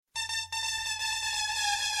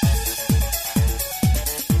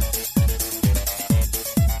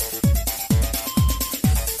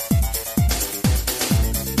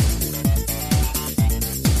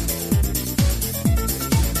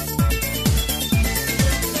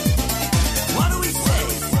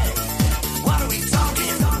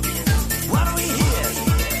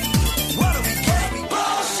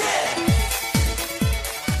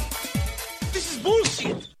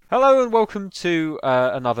Hello and welcome to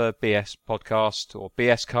another BS podcast, or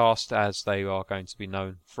BvSCast as they are going to be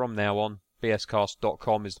known from now on.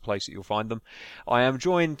 BvSCast.com is the place that you'll find them. I am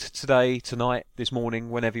joined today, tonight, this morning,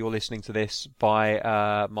 whenever you're listening to this,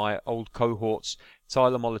 by my old cohorts,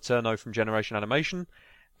 Tyler Moliterno from Generation Animation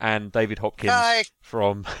and David Hopkins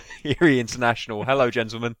from Erie International. Hello,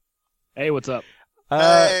 gentlemen. Hey, what's up?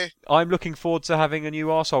 Hey. I'm looking forward to having a new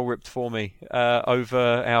arsehole ripped for me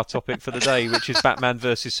over our topic for the day, which is Batman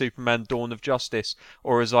vs Superman: Dawn of Justice,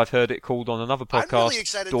 or as I've heard it called on another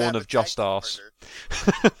podcast, Dawn of Just Ass.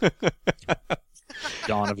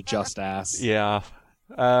 Dawn of Just Ass. Yeah.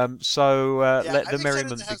 So let the I'm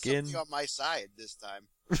merriment excited to begin. have on my side this time.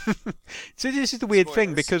 So this is the weird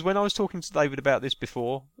thing, Spoilers. because when I was talking to David about this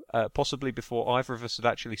before, possibly before either of us had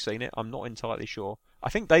actually seen it, I'm not entirely sure. I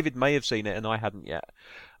think David may have seen it and I hadn't yet.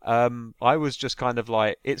 I was just kind of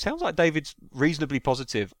like, it sounds like David's reasonably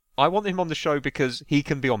positive. I want him on the show because he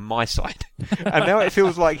can be on my side. And now it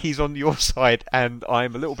feels like he's on your side and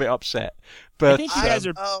I'm a little bit upset. But I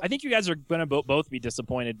think you guys are going to both be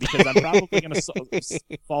disappointed, because I'm probably going to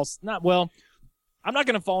fall. I'm not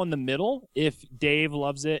going to fall in the middle if Dave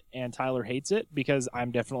loves it and Tyler hates it, because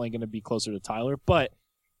I'm definitely going to be closer to Tyler. But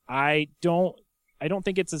I don't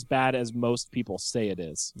think it's as bad as most people say it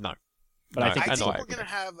is. No. But I think we're going to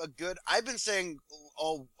have a good. I've been saying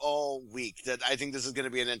all week that I think this is going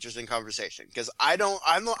to be an interesting conversation, because I'm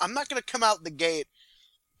not going to come out the gate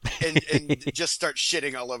and just start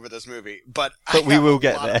shitting all over this movie. But we will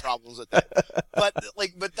get there. Of problems with that.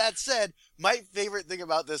 But that said, my favorite thing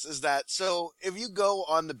about this is that, so if you go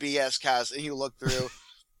on the BvSCast and you look through,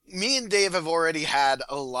 me and Dave have already had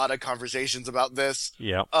a lot of conversations about this.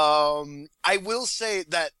 Yeah. I will say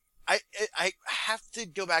that I have to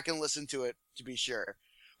go back and listen to it to be sure.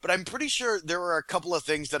 But I'm pretty sure there were a couple of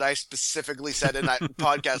things that I specifically said in that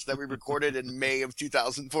podcast that we recorded in May of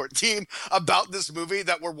 2014 about this movie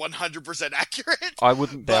that were 100% accurate. I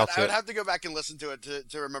wouldn't doubt it. I would have to go back and listen to it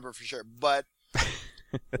to remember for sure. But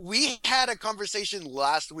we had a conversation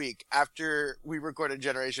last week after we recorded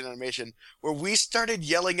Generation Animation where we started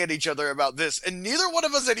yelling at each other about this, and neither one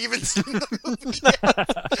of us had even seen the movie yet.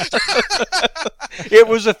 It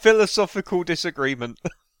was a philosophical disagreement.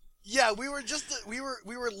 Yeah, we were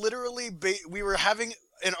literally we were having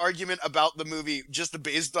an argument about the movie just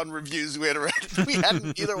based on reviews we had read.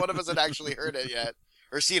 Either one of us had actually heard it yet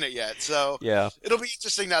or seen it yet. So yeah, it'll be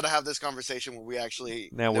interesting now to have this conversation where we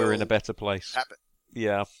actually we're in a better place. Happen.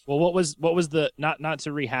 Yeah. Well, what was the not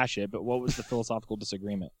to rehash it, but what was the philosophical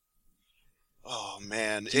disagreement? Oh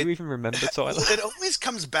man, do you even remember, Tyler? It always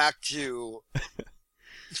comes back to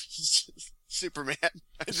Superman.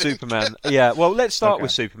 Superman. Yeah, well, let's start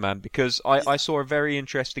with Superman, because I saw a very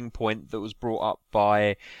interesting point that was brought up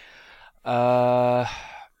by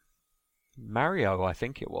Mario, I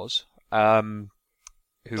think it was. The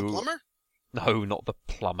plumber? No, not the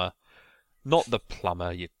plumber. Not the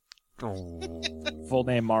plumber. Full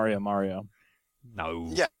name Mario. No.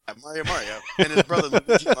 Yeah, Mario. And his brother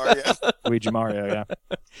Luigi Mario. Luigi Mario, yeah.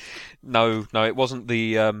 No, it wasn't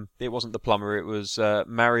the plumber. It was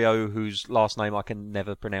Mario, whose last name I can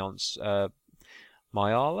never pronounce.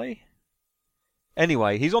 Mayale.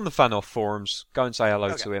 Anyway, he's on the Fanoff forums. Go and say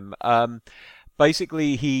hello to him.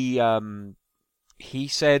 Basically, he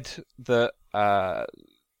said that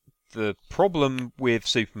the problem with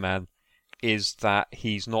Superman is that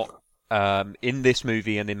he's not. In this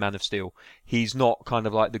movie and in Man of Steel, he's not kind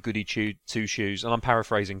of like the goody two shoes, and I'm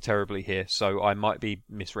paraphrasing terribly here, so I might be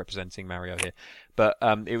misrepresenting Mario here. But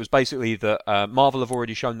it was basically that Marvel have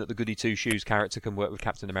already shown that the goody two shoes character can work with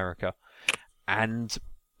Captain America, and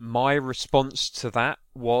my response to that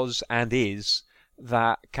was and is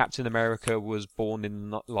that Captain America was born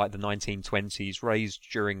in like the 1920s,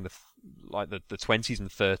 raised during the 20s and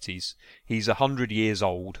 30s. He's 100 years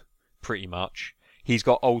old, pretty much. He's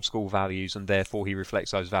got old school values, and therefore he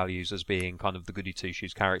reflects those values as being kind of the goody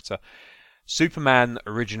two-shoes character. Superman,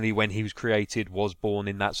 originally when he was created, was born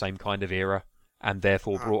in that same kind of era, and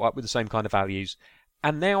therefore brought up with the same kind of values.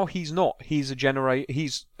 And now he's not. He's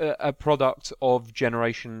a product of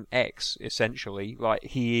Generation X, essentially. Like,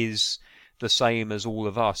 he is the same as all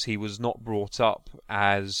of us. He was not brought up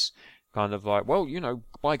as kind of like, well,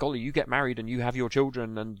 by golly, you get married and you have your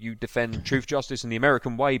children and you defend truth, justice, and the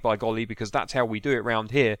American way, by golly, because that's how we do it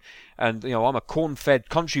around here. And, I'm a corn-fed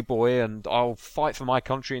country boy and I'll fight for my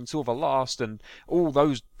country until the last, and all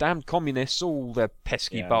those damn communists, all they're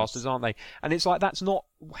pesky bastards, aren't they? And it's like, that's not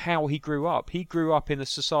how he grew up. He grew up in a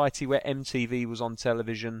society where MTV was on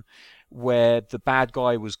television, where the bad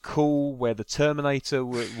guy was cool, where the Terminator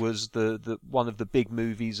was the one of the big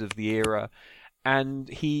movies of the era. And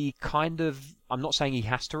he kind of, I'm not saying he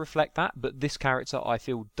has to reflect that, but this character I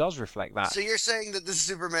feel does reflect that. So you're saying that this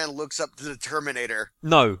Superman looks up to the Terminator?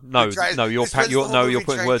 No, You're you're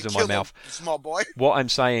putting words in my mouth. Small boy. What I'm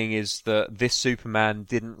saying is that this Superman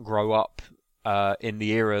didn't grow up in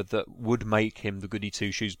the era that would make him the goody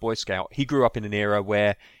two shoes Boy Scout. He grew up in an era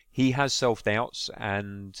where he has self doubts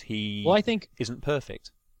and he isn't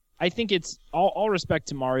perfect. I think it's all respect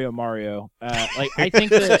to Mario. I think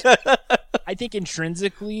that I think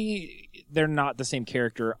intrinsically they're not the same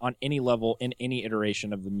character on any level in any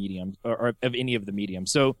iteration of the medium or of any of the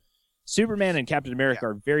mediums. So Superman and Captain America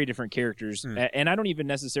are very different characters, and I don't even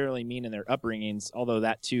necessarily mean in their upbringings, although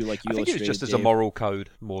that too, like you illustrated. I think it's just as a moral code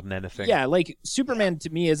more than anything. Yeah, like Superman to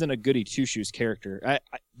me isn't a goody two-shoes character.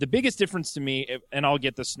 The biggest difference to me, and I'll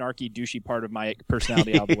get the snarky, douchey part of my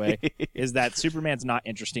personality out of the way, is that Superman's not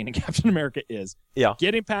interesting and Captain America is. Yeah.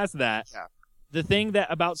 Getting past that, the thing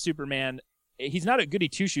that about Superman, he's not a goody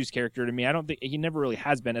two-shoes character to me. I don't think he never really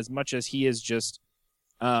has been, as much as he is just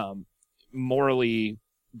morally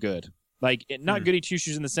good. Like, not goody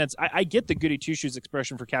two-shoes in the sense, I get the goody two-shoes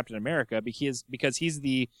expression for Captain America because he's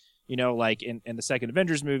the, like in the second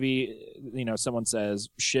Avengers movie, someone says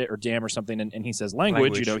shit or damn or something and he says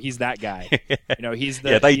language. He's that guy. He's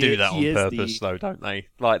the... Yeah, they do that on purpose though, don't they?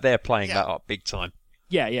 Like, they're playing that up big time.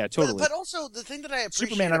 Yeah, totally. But also, the thing that I appreciate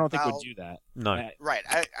Superman, I don't think would do that. No. Right,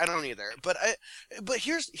 I don't either. But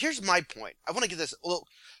here's my point. I want to get this... Well,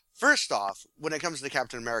 first off, when it comes to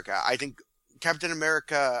Captain America, I think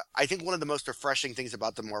one of the most refreshing things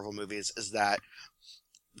about the Marvel movies is that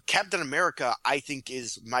Captain America, I think,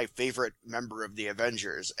 is my favorite member of the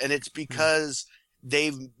Avengers. And it's because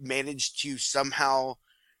they've managed to somehow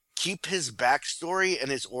keep his backstory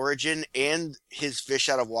and his origin and his fish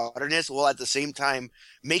out of waterness, while at the same time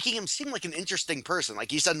making him seem like an interesting person.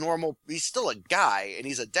 Like, he's still a guy and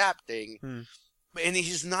he's adapting. And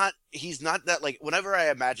he's not that, like, whenever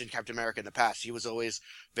I imagined Captain America in the past, he was always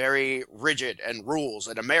very rigid and rules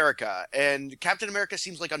and America. And Captain America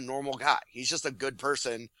seems like a normal guy. He's just a good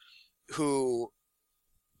person who,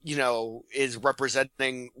 is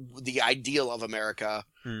representing the ideal of America.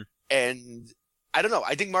 And I don't know.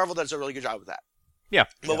 I think Marvel does a really good job with that. Yeah.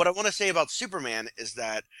 But what I want to say about Superman is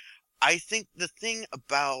that I think the thing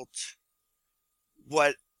about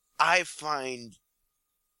what I find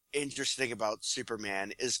interesting about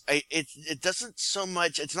Superman is it doesn't so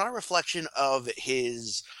much, it's not a reflection of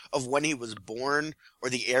when he was born or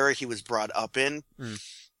the era he was brought up in,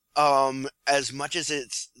 as much as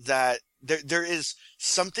it's that there is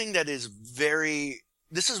something that is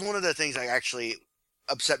this is one of the things that actually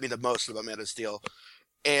upset me the most about Man of Steel,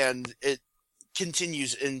 and it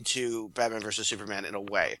continues into Batman vs. Superman in a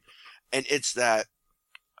way, and it's that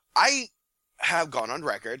I have gone on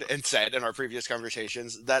record and said in our previous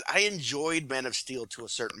conversations that I enjoyed Man of Steel to a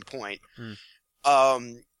certain point.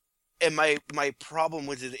 And my problem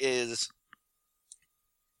with it is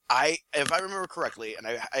if I remember correctly, and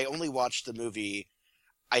I only watched the movie,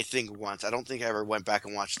 I think once. I don't think I ever went back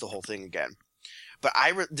and watched the whole thing again. But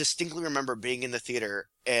I distinctly remember being in the theater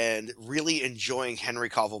and really enjoying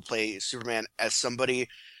Henry Cavill play Superman as somebody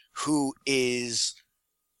who is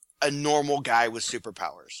a normal guy with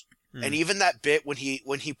superpowers. And even that bit when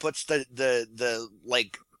he puts the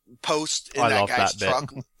like post in that guy's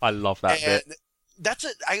truck. I love that bit. That's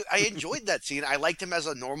it. I enjoyed that scene. I liked him as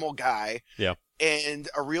a normal guy. Yeah. And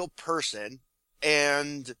a real person.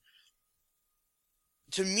 And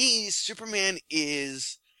to me, Superman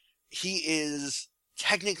is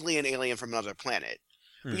technically an alien from another planet.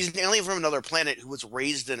 He's an alien from another planet who was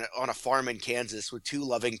raised on a farm in Kansas with two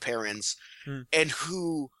loving parents, and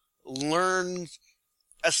who learned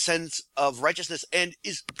a sense of righteousness and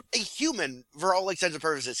is a human for all intents and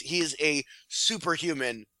purposes. He is a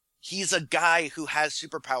superhuman. He's a guy who has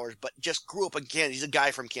superpowers, but just grew up in Kansas. He's a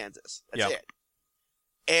guy from Kansas. That's it.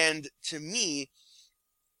 And to me,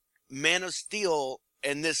 Man of Steel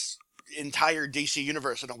and this entire DC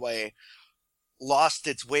universe, in a way, lost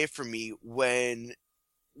its way for me when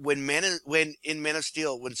in Man of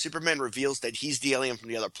Steel, when Superman reveals that he's the alien from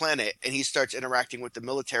the other planet and he starts interacting with the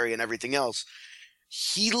military and everything else,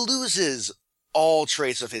 he loses all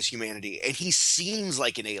trace of his humanity, and he seems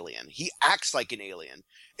like an alien. He acts like an alien,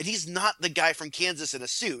 and he's not the guy from Kansas in a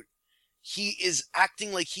suit. He is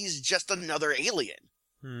acting like he's just another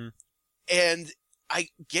alien. And I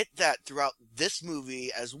get that throughout this movie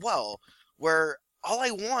as well, where all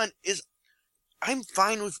I want is, I'm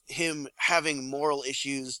fine with him having moral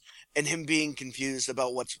issues and him being confused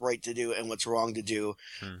about what's right to do and what's wrong to do.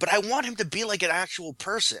 But I want him to be like an actual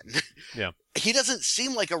person. Yeah. He doesn't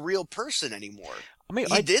seem like a real person anymore. I mean,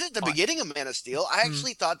 He did at the beginning of Man of Steel. I Hmm.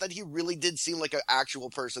 actually thought that he really did seem like an actual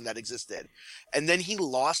person that existed. And then he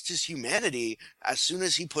lost his humanity as soon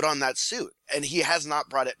as he put on that suit. And he has not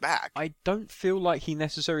brought it back. I don't feel like he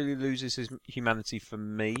necessarily loses his humanity for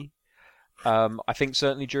me. I think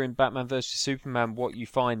certainly during Batman vs Superman, what you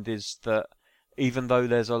find is that even though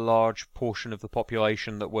there's a large portion of the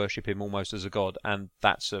population that worship him almost as a god, and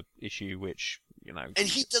that's a issue which, you know... And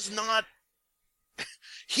he does not...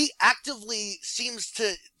 He actively seems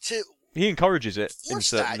to he encourages it in force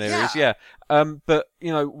certain that, areas, yeah. But,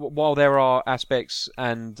 you know, while there are aspects,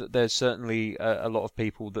 and there's certainly a lot of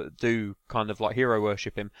people that do kind of like hero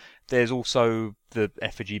worship him, there's also the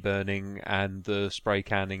effigy burning and the spray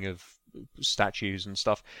canning of statues and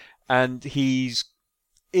stuff. And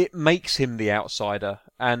it makes him the outsider,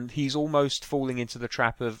 and he's almost falling into the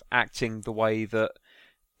trap of acting the way that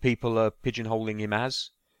people are pigeonholing him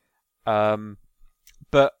as.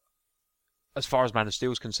 But as far as Man of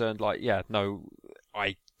Steel is concerned, like, yeah, no,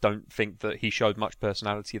 I don't think that he showed much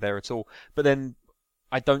personality there at all. But then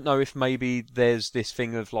I don't know if maybe there's this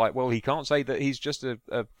thing of like, well, he can't say that he's just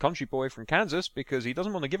a country boy from Kansas because he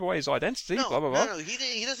doesn't want to give away his identity. No, blah blah blah. no,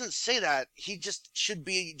 he doesn't say that. He just should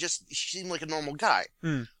be seem like a normal guy.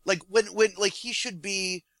 Hmm. Like when like he should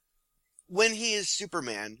be when he is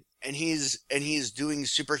Superman and he's doing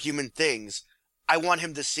superhuman things. I want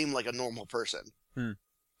him to seem like a normal person. Hmm.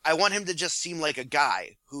 I want him to just seem like a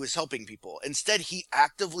guy who is helping people. Instead, he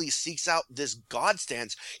actively seeks out this God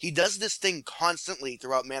stance. He does this thing constantly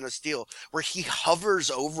throughout Man of Steel where he hovers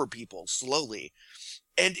over people slowly.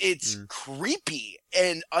 And it's creepy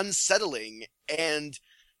and unsettling. And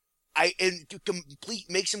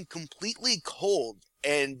makes him completely cold.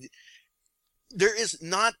 And there is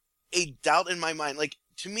not a doubt in my mind. Like,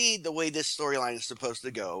 to me, the way this storyline is supposed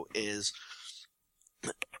to go is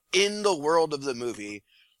in the world of the movie,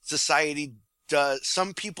 society does.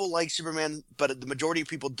 Some people like Superman, but the majority of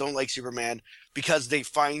people don't like Superman because they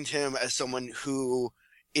find him as someone who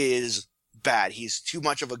is bad. He's too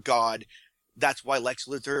much of a god. That's why Lex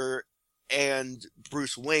Luthor and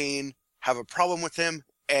Bruce Wayne have a problem with him.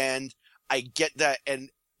 And I get that.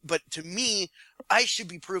 But to me, I should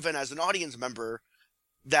be proven as an audience member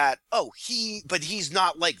that, but he's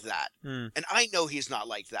not like that. And I know he's not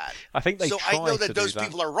like that. I think they try I know that to those do that.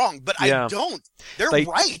 people are wrong, but Yeah. I don't. They're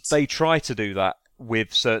right. They try to do that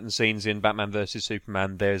with certain scenes in Batman vs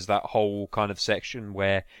Superman. There's that whole kind of section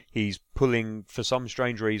where he's pulling, for some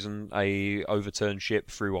strange reason, a overturned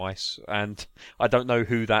ship through ice, and I don't know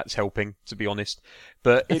who that's helping, to be honest.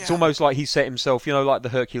 But it's almost like he set himself, you know, like the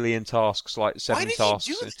Herculean tasks, like 7 Why tasks.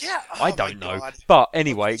 did he do that? Yeah. I Oh, don't my know. God. But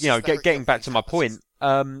anyway, This you know, is never getting back gonna to my make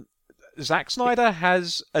point, Zack Snyder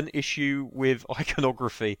has an issue with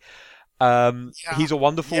iconography. He's a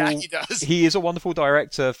wonderful. Yeah, he does. He is a wonderful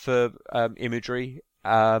director for imagery.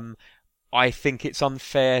 I think it's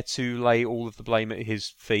unfair to lay all of the blame at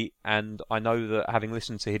his feet, and I know that having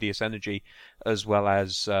listened to Hideous Energy as well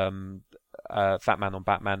as Fat Man on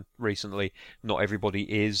Batman recently, not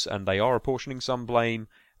everybody is, and they are apportioning some blame.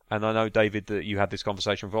 And I know, David, that you had this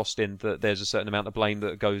conversation with Austin, that there's a certain amount of blame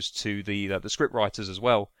that goes to the script writers as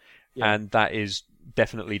well. Yeah. And that is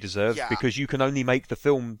definitely deserved because you can only make the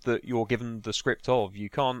film that you're given the script of. You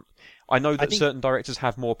can't. I know that certain directors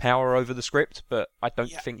have more power over the script, but I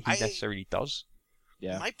don't think he necessarily does.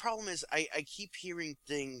 Yeah. My problem is I keep hearing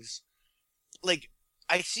things like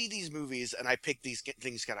I see these movies and I pick these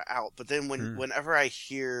things kind of out, but then whenever I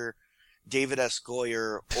hear David S.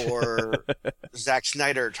 Goyer or Zack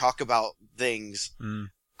Snyder talk about things,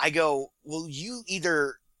 I go, well, you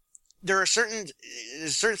either. There are certain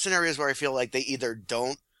scenarios where I feel like they either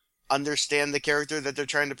don't understand the character that they're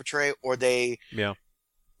trying to portray, or they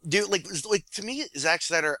do like to me, Zack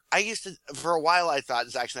Snyder. For a while I thought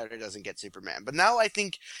Zack Snyder doesn't get Superman, but now I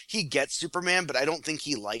think he gets Superman, but I don't think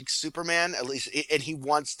he likes Superman, at least, and he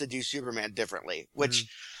wants to do Superman differently, which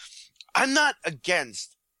I'm not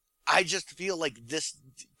against. I just feel like this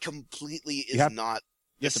completely is not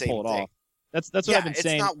the same pull it thing. Off. That's what I've been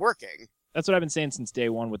saying. It's not working. That's what I've been saying since day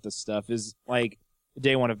one with this stuff, is like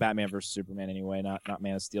day one of Batman versus Superman anyway, not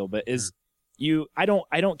Man of Steel, but I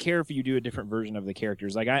don't care if you do a different version of the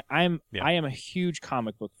characters. Like I am a huge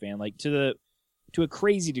comic book fan, like to a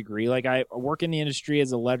crazy degree. Like I work in the industry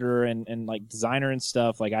as a letterer and like designer and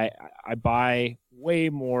stuff. Like I buy way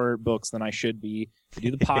more books than I should be. I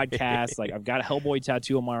do the podcast. Like I've got a Hellboy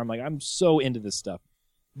tattoo on my arm. Like I'm so into this stuff.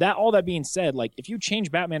 All that being said, like if you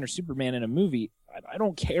change Batman or Superman in a movie, I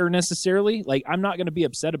don't care necessarily. Like I'm not going to be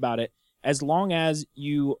upset about it as long as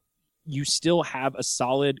you still have a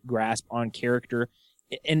solid grasp on character,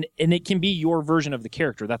 and it can be your version of the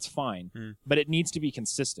character. That's fine, but it needs to be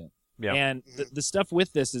consistent. Yeah. And the stuff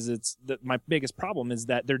with this is my biggest problem is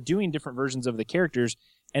that they're doing different versions of the characters,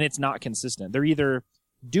 and it's not consistent. They're either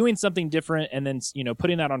doing something different and then,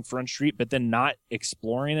 putting that on Front Street, but then not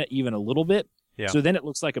exploring it even a little bit. Yeah. So then it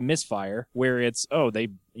looks like a misfire where it's, I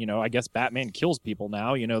guess Batman kills people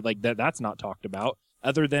now, like that's not talked about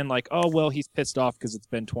other than like, oh, well, he's pissed off because it's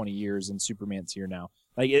been 20 years and Superman's here now.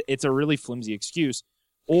 Like it's a really flimsy excuse,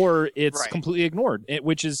 or it's completely ignored,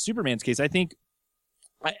 which is Superman's case. I think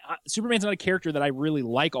Superman's not a character that I really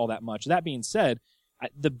like all that much. That being said,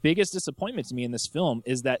 the biggest disappointment to me in this film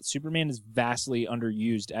is that Superman is vastly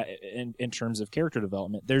underused in terms of character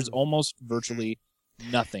development. There's almost virtually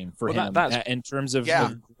nothing for him in terms of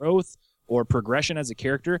growth or progression as a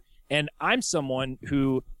character. And I'm someone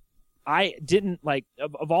who I didn't like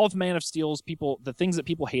of all of Man of Steel's the things that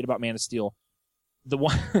people hate about Man of Steel.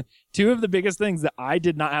 Two of the biggest things that I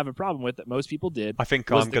did not have a problem with that most people did. I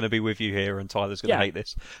think I'm going to be with you here, and Tyler's going to hate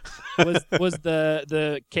this. was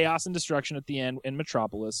the chaos and destruction at the end in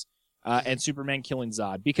Metropolis, and Superman killing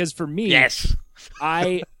Zod. Because for me, yes,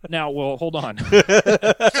 hold on.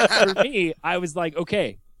 For me, I was like,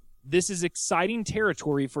 okay, this is exciting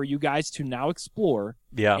territory for you guys to now explore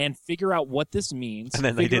and figure out what this means, and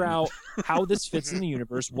then figure out how this fits in the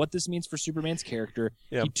universe, what this means for Superman's character.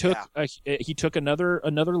 Yep. He took another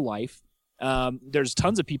life. There's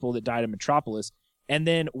tons of people that died in Metropolis. And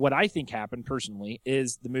then what I think happened personally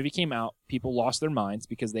is the movie came out, people lost their minds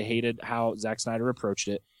because they hated how Zack Snyder approached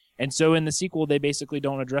it. And so in the sequel, they basically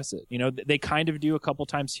don't address it. They kind of do a couple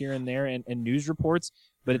times here and there in news reports,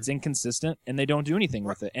 but it's inconsistent and they don't do anything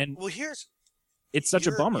with it. And it's such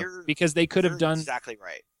a bummer because they could have done exactly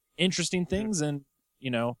right interesting things. And,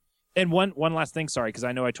 and one last thing, sorry, because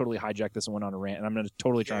I know I totally hijacked this and went on a rant, and I'm going to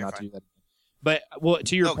totally try not to do that. But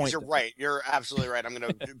to your point, you're right. You're absolutely right. I'm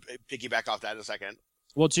going to piggyback off that in a second.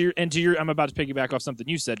 Well, I'm about to piggyback off something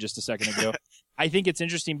you said just a second ago. I think it's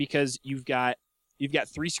interesting because you've got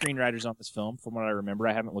 3 screenwriters on this film, from what I remember.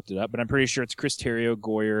 I haven't looked it up, but I'm pretty sure it's Chris Terrio,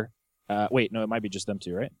 Goyer. Wait, no, it might be just them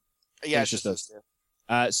two, right? Yeah, it's just those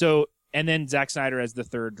two. And then Zack Snyder as the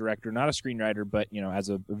third director, not a screenwriter, but as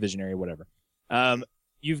a visionary, whatever.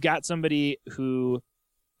 You've got somebody who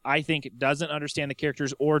I think doesn't understand the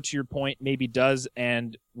characters, or to your point, maybe does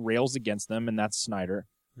and rails against them, and that's Snyder.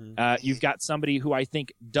 You've got somebody who I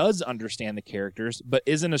think does understand the characters, but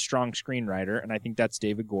isn't a strong screenwriter, and I think that's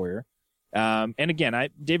David Goyer. And again,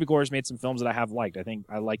 David Goyer's made some films that I have liked. I think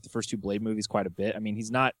I like the first 2 Blade movies quite a bit. I mean,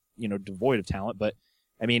 he's not, devoid of talent, but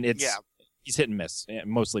I mean, he's hit and miss,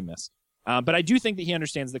 mostly miss. But I do think that he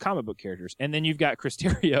understands the comic book characters. And then you've got Chris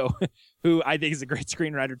Terrio, who I think is a great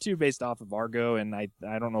screenwriter too, based off of Argo. And I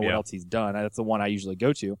don't know what else he's done. That's the one I usually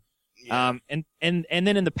go to. Yeah. And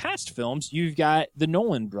then in the past films, you've got the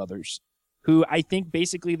Nolan brothers, who I think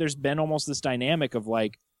basically there's been almost this dynamic of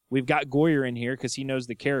like, we've got Goyer in here because he knows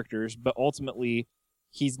the characters, but ultimately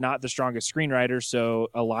he's not the strongest screenwriter. So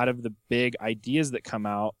a lot of the big ideas that come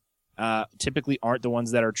out typically aren't the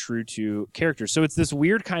ones that are true to characters. So it's this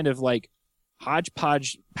weird kind of like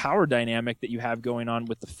hodgepodge power dynamic that you have going on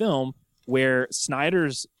with the film, where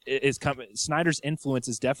Snyder's influence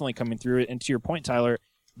is definitely coming through it. And to your point, Tyler,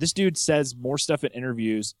 this dude says more stuff in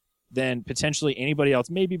interviews than potentially anybody else,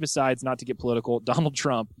 maybe besides, not to get political, Donald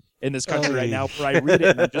Trump in this country right now, where I read it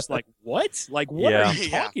and I'm just like, what? Like, what are you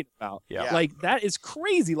talking about? Yeah. Like, that is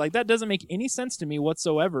crazy. Like, that doesn't make any sense to me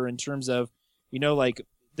whatsoever in terms of, like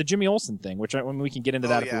the Jimmy Olsen thing, which we can get into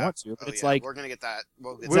that if we want to. But it's like, we're going to get that.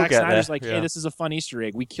 Zack Snyder's like, hey, this is a fun Easter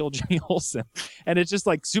egg. We killed Jimmy Olsen. And it's just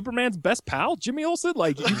like Superman's best pal, Jimmy Olsen?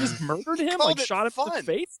 Like, you just murdered him? Like, shot him in the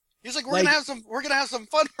face? He's like, we're going to have some fun. We're going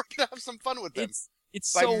to have some fun with him.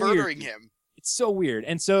 It's by so murdering weird. him. It's so weird.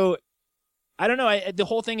 And so, I don't know. The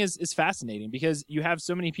whole thing is fascinating because you have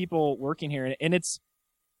so many people working here, and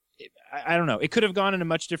I don't know. It could have gone in a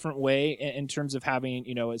much different way in terms of having,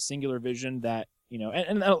 a singular vision that,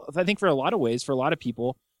 and I think for a lot of ways, for a lot of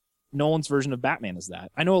people, Nolan's version of Batman is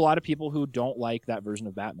that. I know a lot of people who don't like that version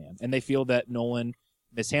of Batman, and they feel that Nolan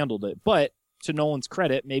mishandled it. But to Nolan's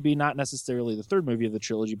credit, maybe not necessarily the third movie of the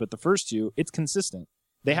trilogy, but the first 2, it's consistent.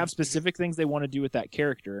 They have specific things they want to do with that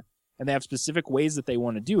character, and they have specific ways that they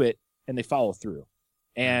want to do it, and they follow through.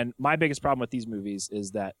 And my biggest problem with these movies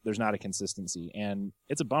is that there's not a consistency, and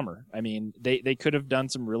it's a bummer. I mean, they could have done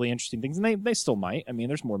some really interesting things, and they still might. I mean,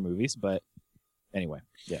 there's more movies, but anyway,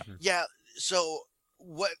 yeah. Yeah, so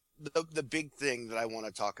what the big thing that I want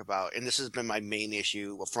to talk about, and this has been my main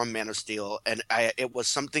issue from Man of Steel, and it was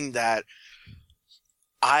something that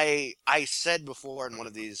I said before in one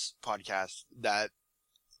of these podcasts that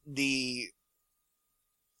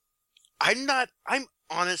I'm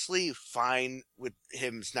honestly fine with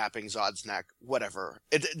him snapping Zod's neck. Whatever.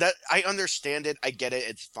 That I understand it. I get it.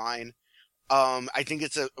 It's fine. I think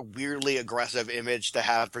it's a weirdly aggressive image to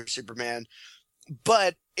have for Superman.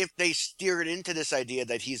 But if they steer it into this idea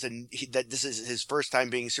that that this is his first time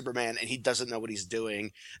being Superman and he doesn't know what he's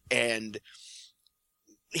doing, and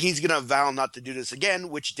he's going to vow not to do this again,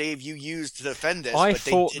 which Dave, you used to defend this. I but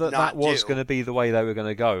thought they did that not was do. going to be the way they were going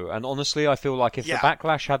to go, and honestly, I feel like if the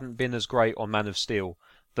backlash hadn't been as great on Man of Steel,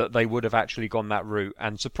 that they would have actually gone that route.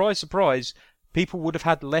 And surprise, surprise, people would have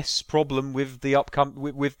had less problem with the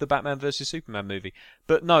with the Batman versus Superman movie.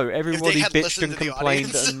 But no, everybody bitched and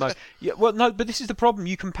complained. Yeah, well, no, but this is the problem.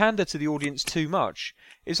 You can pander to the audience too much.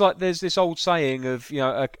 It's like there's this old saying of,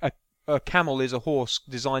 a camel is a horse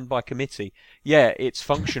designed by committee. Yeah, it's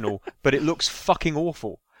functional, but it looks fucking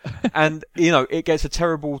awful. And, it gets a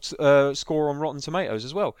terrible score on Rotten Tomatoes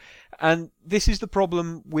as well. And this is the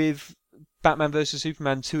problem with Batman vs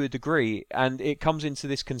Superman to a degree, and it comes into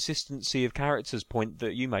this consistency of characters point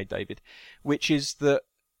that you made, David, which is that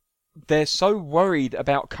they're so worried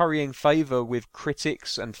about currying favour with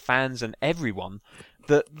critics and fans and everyone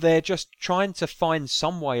that they're just trying to find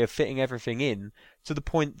some way of fitting everything in, to the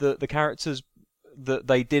point that the characters that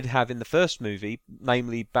they did have in the first movie,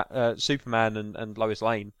 namely Superman and Lois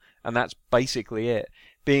Lane, and that's basically it,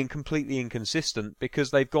 being completely inconsistent,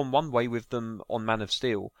 because they've gone one way with them on Man of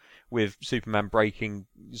Steel, with Superman breaking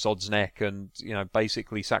Zod's neck and,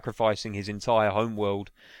 basically sacrificing his entire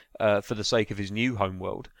homeworld for the sake of his new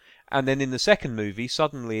homeworld. And then in the second movie,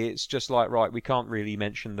 suddenly it's just like, right, we can't really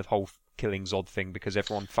mention the whole killing Zod thing because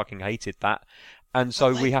everyone fucking hated that. And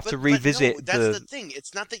so we have to revisit but no, that's the thing.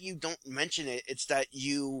 It's not that you don't mention it, it's that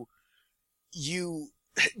you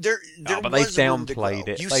there but was they've room to grow. downplayed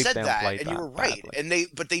it. You They've said that, downplayed and you that were right. badly. And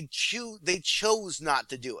they chose not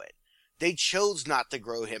to do it. They chose not to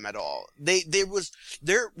grow him at all.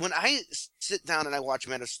 When I sit down and I watch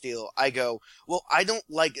Man of Steel, I go, well, I don't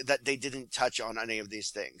like that they didn't touch on any of these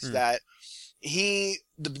things. That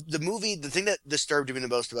the movie, the thing that disturbed me the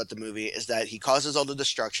most about the movie is that he causes all the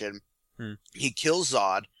destruction. He kills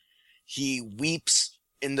Zod. He weeps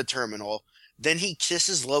in the terminal. Then he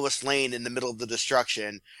kisses Lois Lane in the middle of the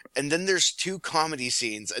destruction. And then there's 2 comedy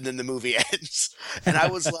scenes, and then the movie ends. And I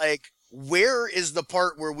was like, where is the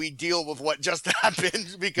part where we deal with what just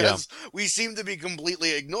happened? Because we seem to be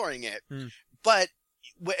completely ignoring it. But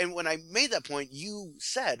when I made that point, you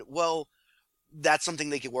said, well, that's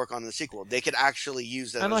something they could work on in the sequel. They could actually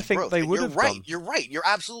use that and as I think growth. they And would you're have right. done. You're right. You're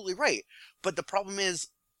absolutely right. But the problem is,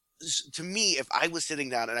 to me, if I was sitting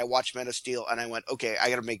down and I watched Man of Steel and I went, okay,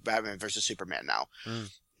 I got to make Batman versus Superman now.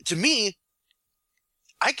 To me,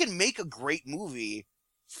 I can make a great movie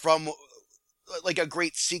from, like, a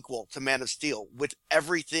great sequel to Man of Steel with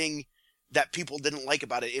everything that people didn't like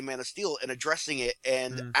about it in Man of Steel, and addressing it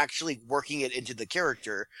and actually working it into the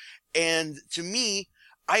character. And to me,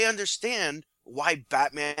 I understand why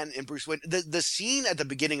Batman and Bruce Wayne, the scene at the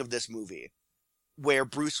beginning of this movie where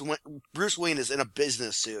Bruce Wayne is in a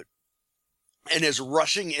business suit and is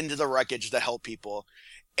rushing into the wreckage to help people,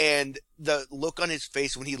 and the look on his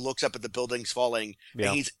face when he looks up at the buildings falling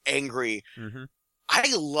and he's angry.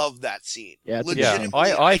 I love that scene. Yeah,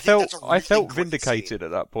 I felt great vindicated scene.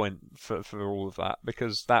 at that point for all of that,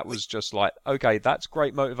 because that was just like, okay, that's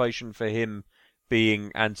great motivation for him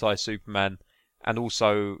being anti-Superman, and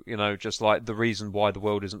also, just like the reason why the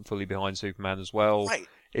world isn't fully behind Superman as well. Right.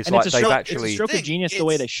 It's and like it's a they've stroke, actually. it's a stroke of genius the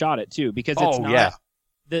way they shot it too, because it's not.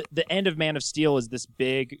 The end of Man of Steel is this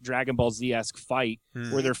big Dragon Ball Z-esque fight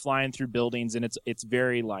where they're flying through buildings, and it's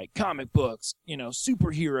very like comic books,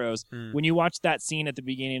 superheroes. When you watch that scene at the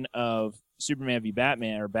beginning of Superman v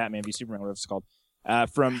Batman, or Batman v Superman, whatever it's called,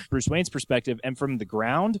 from Bruce Wayne's perspective and from the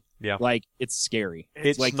ground, like, it's scary.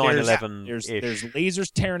 It's like 9/11. There's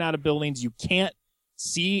lasers tearing out of buildings. You can't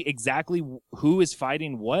see exactly who is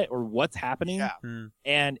fighting what or what's happening.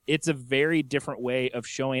 And it's a very different way of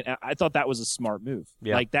showing. I thought that was a smart move.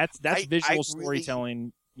 Like, that's visual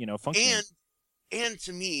storytelling, functioning. And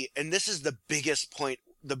to me, and this is the biggest point,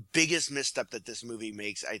 the biggest misstep that this movie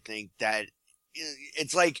makes, I think, that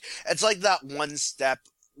it's like that one step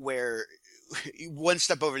where one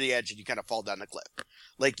step over the edge and you kind of fall down the cliff.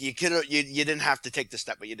 Like, you didn't have to take the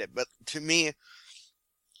step, but you did. But to me,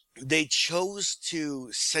 they chose to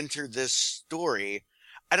center this story.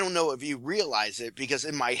 I don't know if you realize it, because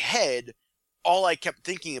in my head, all I kept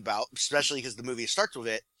thinking about, especially because the movie starts with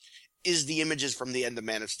it, is the images from the end of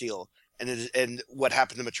Man of Steel and what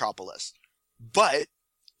happened to Metropolis. But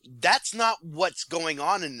that's not what's going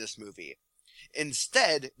on in this movie.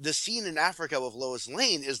 Instead, the scene in Africa with Lois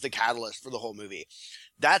Lane is the catalyst for the whole movie.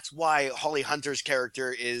 That's why Holly Hunter's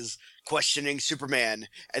character is questioning Superman,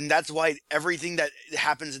 and that's why everything that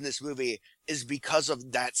happens in this movie is because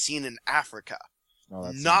of that scene in Africa.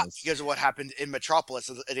 Not because of what happened in Metropolis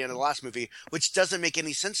at the end of the last movie, which doesn't make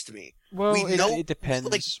any sense to me. Well, it depends.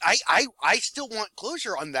 Like, I still want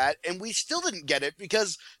closure on that, and we still didn't get it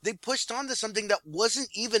because they pushed on to something that wasn't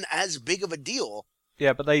even as big of a deal.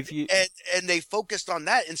 Yeah, but and they focused on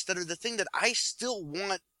that instead of the thing that I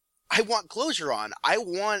want closure on. I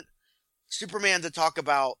want Superman to talk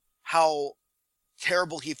about how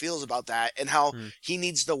terrible he feels about that and how he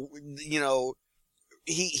needs to,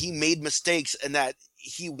 he made mistakes and that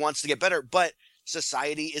he wants to get better, but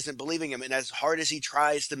society isn't believing him. And as hard as he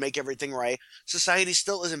tries to make everything right, society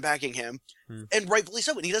still isn't backing him, and rightfully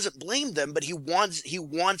so. And he doesn't blame them, but he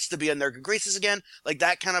wants to be on their good graces again. Like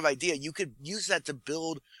that kind of idea. You could use that to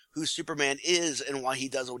build who Superman is and why he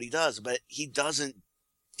does what he does, but he doesn't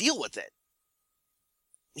deal with it.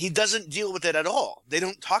 He doesn't deal with it at all. They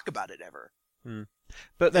don't talk about it ever.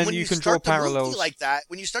 But then you can draw parallels like that.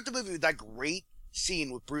 When you start the movie with that great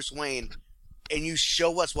scene with Bruce Wayne and you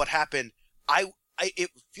show us what happened, it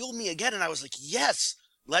fueled me again, and I was like, yes,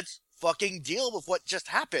 let's fucking deal with what just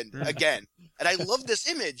happened again. And I love this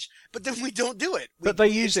image, but then we don't do it. But they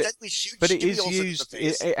use it. But it is used.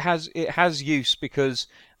 It has use because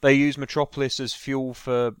they use Metropolis as fuel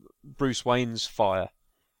for Bruce Wayne's fire.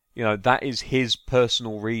 That is his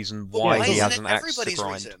personal reason why he has an axe to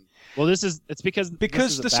grind. Reason? Well, it's because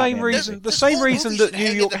the same reason that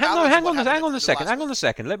New York. Hang on a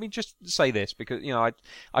second. Let me just say this because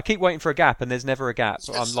I keep waiting for a gap and there's never a gap.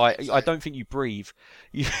 So I'm like, I don't think you breathe.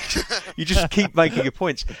 You just keep making your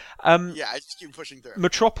points. I just keep pushing through.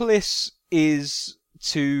 Metropolis is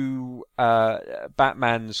to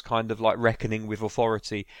Batman's kind of like reckoning with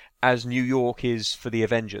authority as New York is for the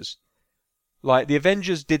Avengers. Like the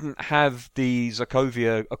Avengers didn't have the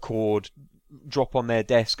Sokovia Accord drop on their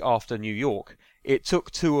desk after New York. It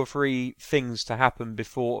took 2 or 3 things to happen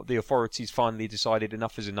before the authorities finally decided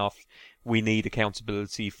enough is enough. We need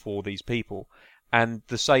accountability for these people. And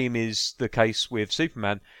the same is the case with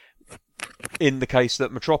Superman. In the case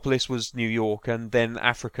that Metropolis was New York and then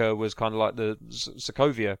Africa was kind of like the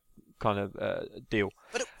Sokovia kind of deal.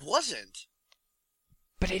 But it wasn't.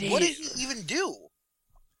 But it is. What did he even do?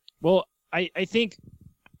 Well, I think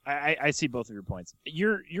I see both of your points.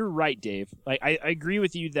 You're right, Dave. Like I agree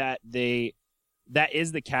with you that that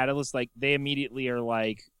is the catalyst. Like they immediately are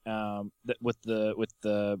like with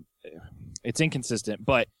the it's inconsistent,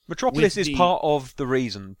 but Metropolis is part of the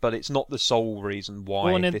reason, but it's not the sole reason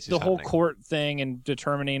why this is the whole happening. court thing and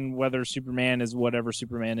determining whether Superman is whatever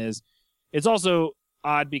Superman is. It's also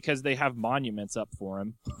odd because they have monuments up for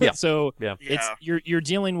him. Yeah. So yeah. It's you're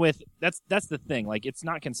dealing with that's the thing. Like it's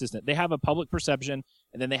not consistent. They have a public perception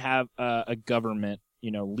and then they have a government,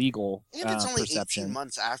 legal and it's only perception. 18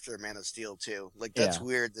 months after Man of Steel too. Like that's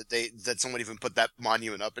weird that someone even put that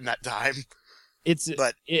monument up in that time.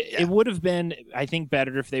 It would have been, I think,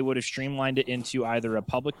 better if they would have streamlined it into either a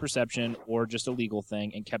public perception or just a legal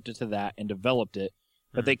thing and kept it to that and developed it.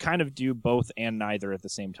 But they kind of do both and neither at the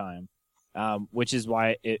same time. Which is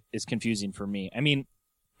why it is confusing for me. I mean,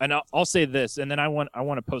 and I'll say this, and then I want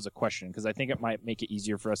to pose a question because I think it might make it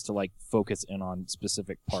easier for us to like focus in on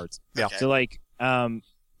specific parts. Yeah. Okay. So like, one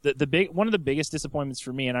of the biggest disappointments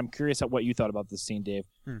for me, and I'm curious at what you thought about this scene, Dave.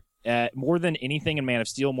 More than anything in Man of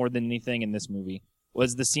Steel, more than anything in this movie,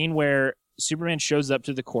 was the scene where Superman shows up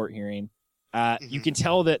to the court hearing. You can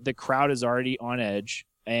tell that the crowd is already on edge,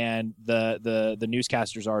 and the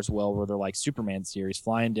newscasters are as well, where they're like Superman series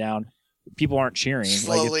flying down. People aren't cheering.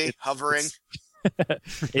 Slowly like hovering.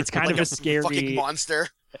 It's kind like of a scary fucking monster.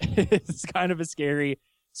 It's kind of a scary,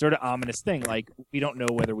 sort of ominous thing. Like we don't know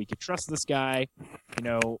whether we could trust this guy.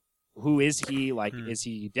 Who is he? Like, is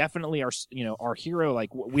he definitely our hero?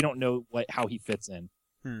 Like we don't know how he fits in.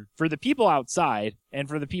 For the people outside and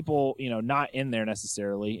for the people not in there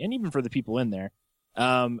necessarily, and even for the people in there,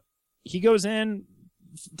 he goes in.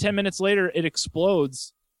 10 minutes later, it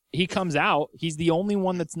explodes. He comes out. He's the only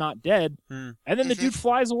one that's not dead. And then the dude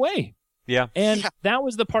flies away. Yeah. And that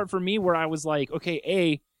was the part for me where I was like,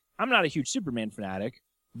 okay, I'm not a huge Superman fanatic,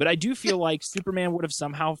 but I do feel like Superman would have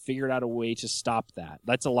somehow figured out a way to stop that.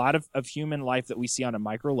 That's a lot of human life that we see on a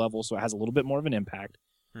micro level, so it has a little bit more of an impact.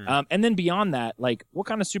 And then beyond that, like, what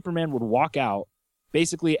kind of Superman would walk out?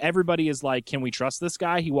 Basically, everybody is like, can we trust this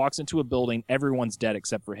guy? He walks into a building, everyone's dead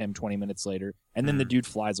except for him 20 minutes later, and then the dude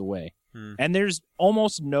flies away. And there's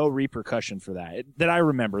almost no repercussion for that I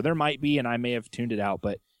remember. There might be, and I may have tuned it out,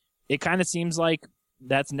 but it kind of seems like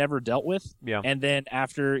that's never dealt with. Yeah. And then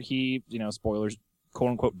after he, spoilers,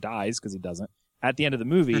 quote unquote, dies, because he doesn't, at the end of the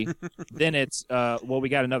movie, then it's, we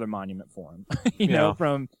got another monument for him,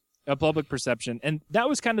 from a public perception. And that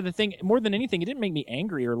was kind of the thing. More than anything, it didn't make me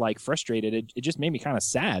angry or like frustrated. It just made me kind of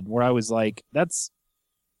sad, where I was like,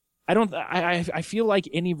 I feel like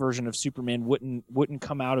any version of Superman wouldn't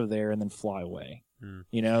come out of there and then fly away, and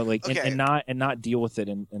not deal with it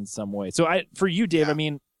in some way. So for you, Dave, I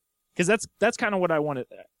mean, because that's kind of what I wanted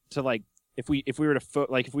to like. If we were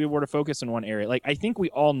to focus in one area, like I think we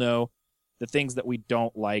all know the things that we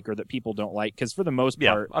don't like or that people don't like, because for the most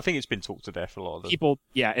part, I think it's been talked to death a lot of them. People,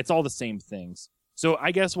 it's all the same things. So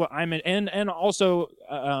I guess what I'm in, and also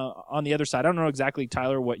on the other side, I don't know exactly,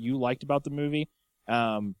 Tyler, what you liked about the movie.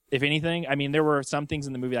 If anything, I mean, there were some things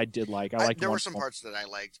in the movie I did like. There were some parts that I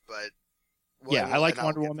liked, but I liked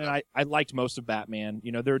Wonder Woman. I liked most of Batman.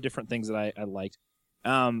 There were different things that I liked.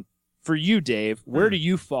 For you, Dave, where do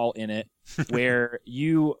you fall in it? Where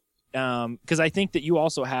you, because I think that you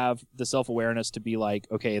also have the self-awareness to be like,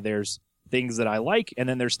 okay, there's things that I like, and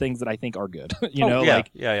then there's things that I think are good.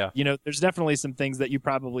 There's definitely some things that you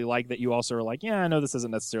probably like that you also are like, I know this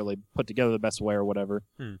isn't necessarily put together the best way or whatever.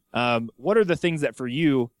 What are the things that for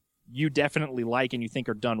you definitely like and you think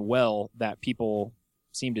are done well that people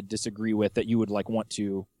seem to disagree with, that you would like want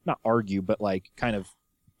to not argue, but like kind of,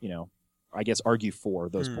 I guess argue for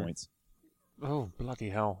those points? Oh, bloody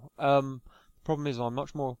hell. Problem is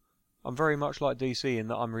I'm very much like DC in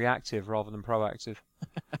that I'm reactive rather than proactive.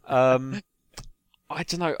 I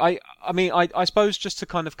don't know. I suppose just to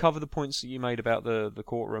kind of cover the points that you made about the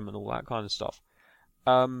courtroom and all that kind of stuff.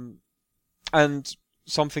 And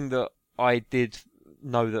something that I did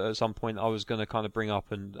know that at some point I was going to kind of bring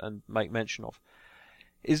up and make mention of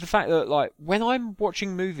is the fact that, like, when I'm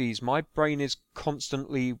watching movies, my brain is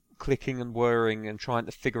constantly clicking and whirring and trying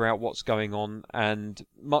to figure out what's going on, and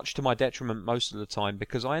much to my detriment most of the time,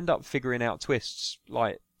 because I end up figuring out twists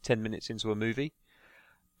like 10 minutes into a movie.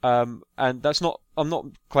 And I'm not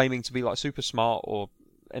claiming to be like super smart or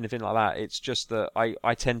anything like that. It's just that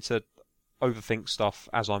I tend to overthink stuff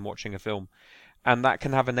as I'm watching a film, and that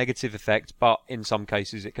can have a negative effect, but in some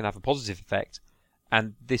cases it can have a positive effect.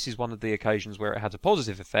 And this is one of the occasions where it had a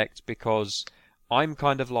positive effect, because I'm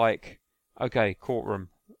kind of like, okay, courtroom.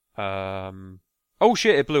 Oh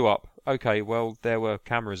shit, it blew up. Okay, well, there were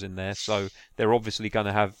cameras in there, so they're obviously going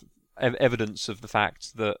to have evidence of the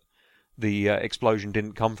fact that the explosion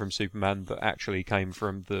didn't come from Superman, but actually came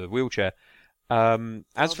from the wheelchair.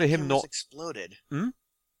 As for him not exploded. Hmm?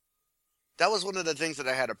 That was one of the things that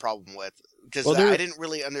I had a problem with, because I didn't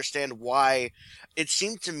really understand why. It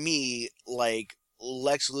seemed to me like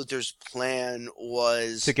Lex Luthor's plan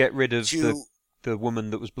was to get rid of the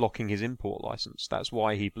woman that was blocking his import license. That's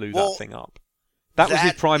why he blew that thing up. That was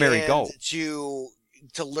his primary goal.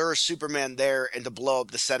 To lure Superman there and to blow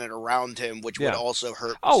up the Senate around him, which would also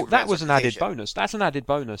hurt. Oh, that was an added bonus. That's an added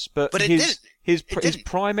bonus. But his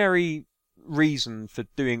primary reason for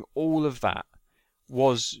doing all of that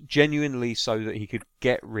was genuinely so that he could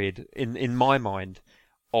get rid, in my mind,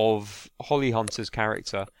 of Holly Hunter's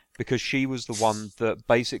character, because she was the one that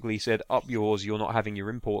basically said, up yours, you're not having your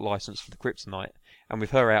import license for the kryptonite. And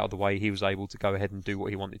with her out of the way, he was able to go ahead and do what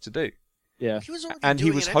he wanted to do. Yeah. He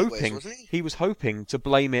was hoping to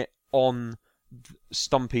blame it on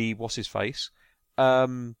Stumpy, what's his face?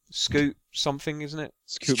 Scoot something, isn't it?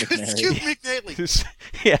 Scoot McNairy. Scoot McNairy.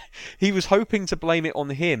 Yeah. He was hoping to blame it on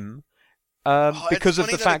him. Because of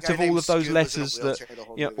the fact of all of those letters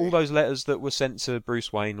all those letters that were sent to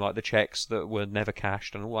Bruce Wayne, like the checks that were never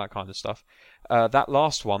cashed and all that kind of stuff. That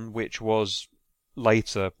last one, which was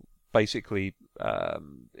later, basically,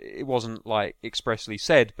 it wasn't like expressly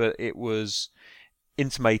said, but it was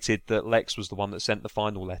intimated that Lex was the one that sent the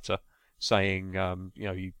final letter saying,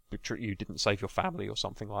 you didn't save your family or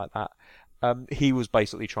something like that. He was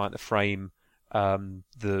basically trying to frame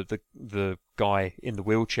the guy in the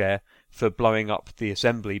wheelchair for blowing up the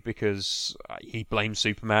assembly, because he blamed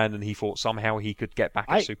Superman and he thought somehow he could get back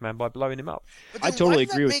at Superman by blowing him up. I totally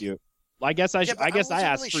agree with you. I guess I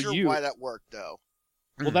asked for sure you why that worked though.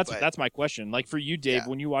 Well, that's my question. Like for you, Dave,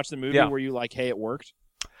 when you watched the movie, were you like, "Hey, it worked"?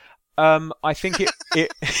 I think it.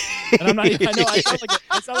 And I'm not. I know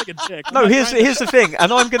I sound like a dick. No, here's the thing,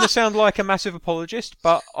 and I'm going to sound like a massive apologist,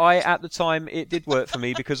 but at the time it did work for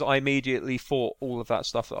me, because I immediately thought all of that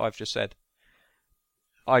stuff that I've just said.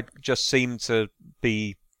 I just seem to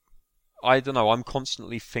be. I don't know. I'm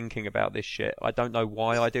constantly thinking about this shit. I don't know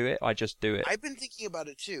why I do it. I just do it. I've been thinking about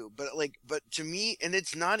it too, but to me, and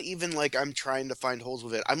it's not even like I'm trying to find holes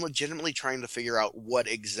with it. I'm legitimately trying to figure out what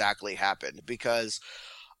exactly happened, because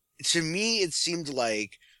to me it seemed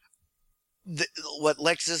like what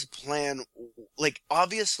Lex's plan, like,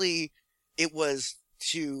 obviously it was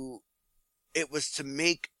to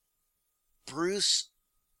make Bruce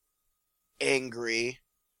angry.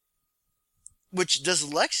 Which,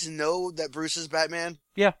 does Lex know that Bruce is Batman?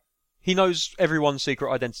 Yeah. He knows everyone's secret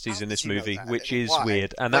identities How in does this he know movie, that? which And is why?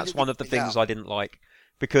 weird. And When that's did one he of the find things out? I didn't like.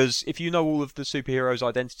 Because if you know all of the superheroes'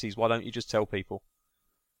 identities, why don't you just tell people?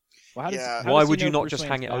 Well, how does, Yeah. how Why does he would you know not Bruce just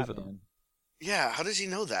Wayne's hang it over Batman? them? Yeah, how does he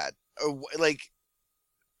know that? Or, like,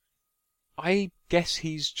 I guess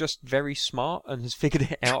he's just very smart and has figured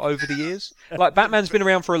it out over the years. Like, Batman's been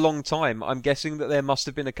around for a long time. I'm guessing that there must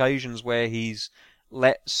have been occasions where he's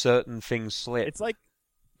let certain things slip.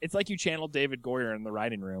 It's like you channeled David Goyer in the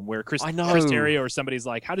writing room, where Chris I know. Terrio or somebody's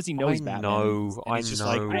like, "How does he know he's Batman?" And he's just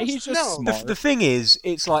like, know. "He's just No. smart." The thing is,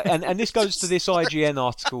 it's like, and this goes to this IGN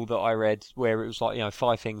article that I read, where it was like,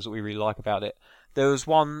 5 things that we really like about it. There was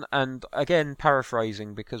one, and again,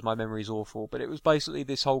 paraphrasing because my memory's awful, but it was basically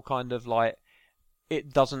this whole kind of like,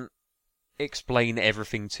 it doesn't explain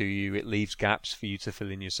everything to you, it leaves gaps for you to fill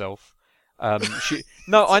in yourself.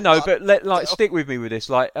 No, I know, but stick with me with this.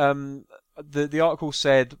 Like, the article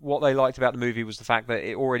said what they liked about the movie was the fact that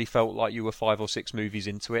it already felt like you were 5 or 6 movies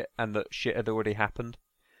into it, and that shit had already happened.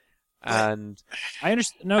 And I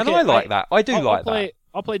understand. No, and okay, I like that. I do like that.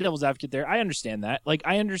 I'll play devil's advocate there. I understand that. Like,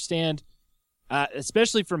 I understand,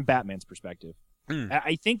 especially from Batman's perspective.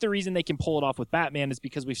 I think the reason they can pull it off with Batman is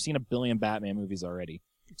because we've seen a billion Batman movies already.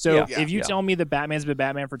 So if you tell me that Batman's been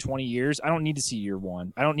Batman for 20 years, I don't need to see year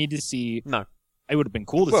one. I don't need to see. No, it would have been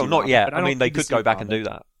cool to see. Well, not Robin, yet. but I mean, they need to could see go back Robin. and do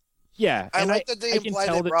that. Yeah, I and like that they I can imply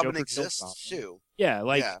tell that Robin Joker killed exists Robin. too. Yeah,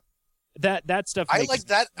 like that stuff. I makes like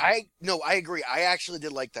sense. that. I agree. I actually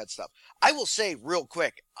did like that stuff. I will say real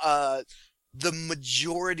quick, the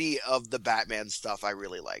majority of the Batman stuff I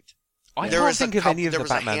really liked. I can't think of any of the There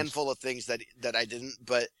was a Batmans. handful of things that I didn't,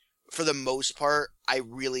 but for the most part, I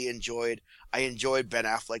really enjoyed. I enjoyed Ben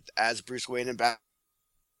Affleck as Bruce Wayne and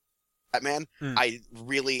Batman. I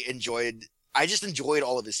really enjoyed. I just enjoyed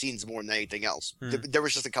all of his scenes more than anything else. There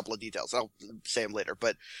was just a couple of details. I'll say them later,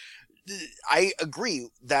 but I agree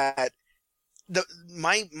that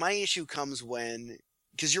my issue comes when,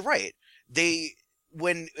 because you're right,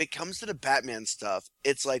 when it comes to the Batman stuff,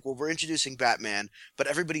 it's like, well, we're introducing Batman, but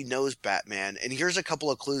everybody knows Batman, and here's a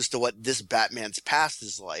couple of clues to what this Batman's past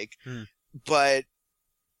is like, but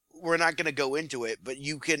we're not going to go into it. But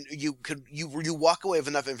you walk away with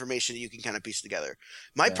enough information that you can kind of piece together.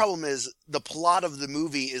 My problem is the plot of the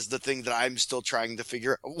movie is the thing that I'm still trying to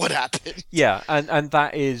figure out what happened. Yeah, and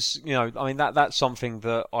that is, I mean, that's something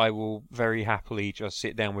that I will very happily just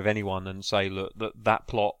sit down with anyone and say, look, that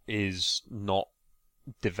plot is not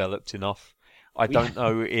developed enough. I don't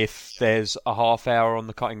know if there's a half hour on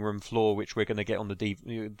the cutting room floor, which we're going to get on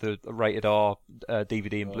the rated R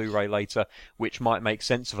DVD and Blu-ray later, which might make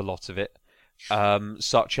sense of a lot of it,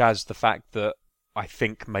 such as the fact that I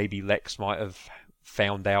think maybe Lex might have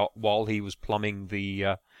found out while he was plumbing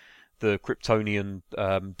the Kryptonian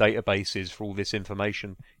databases for all this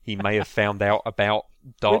information. He may have found out about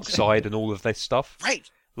Darkseid and all of this stuff. Right.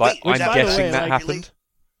 Like, Wait, I'm guessing that happened.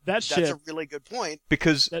 That's a really good point.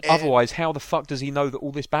 Because otherwise, how the fuck does he know that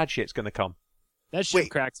all this bad shit's going to come? That ship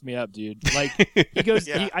cracks me up, dude. Like, he goes.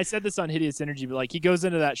 I said this on Hideous Energy, but like, he goes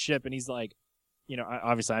into that ship and he's like,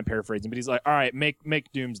 obviously I'm paraphrasing, but he's like, all right,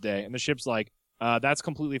 make Doomsday, and the ship's like, that's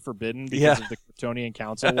completely forbidden because of the Kryptonian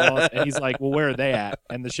Council laws. And he's like, well, where are they at?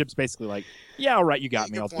 And the ship's basically like, yeah, all right, you got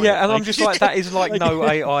me. I'll yeah, and I'm just like, that is like no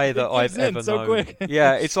AI that I've ever known. Quick.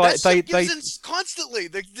 Yeah, it's like they constantly.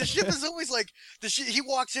 The ship is always like he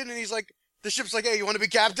walks in and he's like, the ship's like, hey, you want to be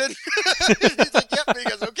captain? He's like, yep. And he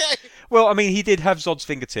goes, okay. Well, I mean, he did have Zod's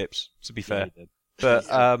fingertips, to be fair. He did. But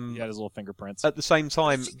he had his little fingerprints. At the same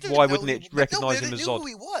time, why wouldn't it recognise him as Zod? It knew who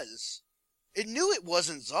he was. It knew it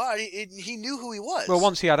wasn't Zod. He knew who he was. Well,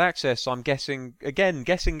 once he had access, I'm guessing. Again,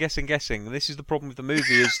 guessing. This is the problem with the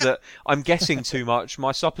movie, is that I'm guessing too much.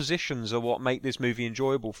 My suppositions are what make this movie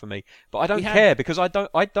enjoyable for me. But I don't care, because I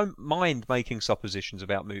don't mind making suppositions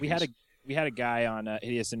about movies. We had a guy on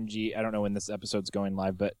Hideous Energy. I don't know when this episode's going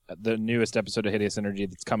live, but the newest episode of Hideous Energy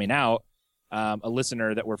that's coming out, a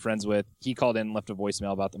listener that we're friends with, he called in and left a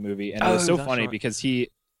voicemail about the movie. And it was so funny because he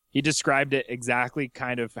described it exactly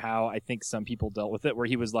kind of how I think some people dealt with it, where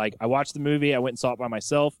he was like, I watched the movie, I went and saw it by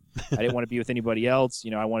myself. I didn't want to be with anybody else.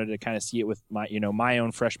 I wanted to kind of see it with my, my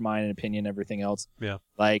own fresh mind and opinion, everything else. Yeah.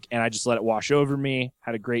 Like, and I just let it wash over me,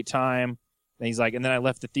 had a great time. And he's like, and then I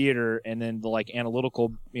left the theater, and then the like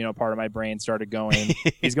analytical, part of my brain started going.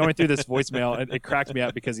 He's going through this voicemail, and it cracked me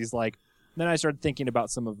up because he's like, then I started thinking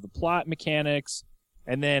about some of the plot mechanics,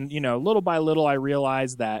 and then little by little I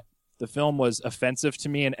realized that The film was offensive to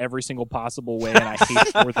me in every single possible way, and I hate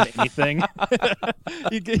it more than anything.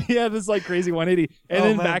 He had this like crazy 180, and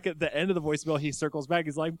then back at the end of the voicemail, he circles back.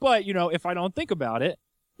 He's like, "But if I don't think about it,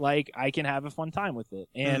 like I can have a fun time with it."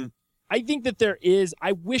 And I think that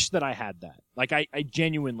I wish that I had that. Like I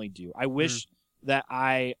genuinely do. I wish that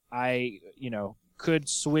I could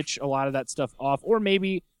switch a lot of that stuff off, or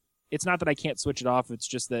maybe. It's not that I can't switch it off. It's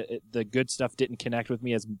just that the good stuff didn't connect with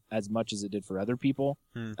me as much as it did for other people.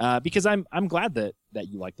 Because I'm glad that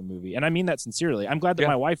you liked the movie, and I mean that sincerely. I'm glad that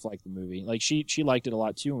my wife liked the movie. Like she liked it a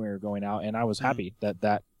lot too when we were going out, and I was happy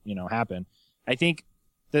that happened. I think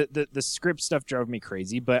the script stuff drove me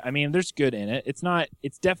crazy, but I mean there's good in it.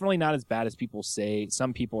 It's definitely not as bad as people say.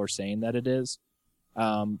 Some people are saying that it is.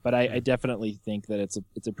 But I definitely think that it's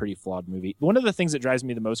a pretty flawed movie. One of the things that drives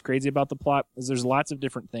me the most crazy about the plot is there's lots of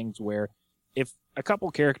different things where if a couple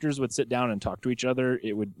characters would sit down and talk to each other,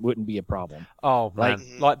 it wouldn't be a problem. Oh man,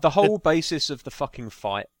 like the whole basis of the fucking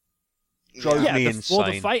fight drove me insane. Well,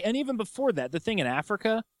 the fight, and even before that, the thing in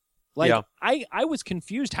Africa, I was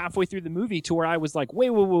confused halfway through the movie to where I was like,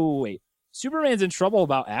 wait. Superman's in trouble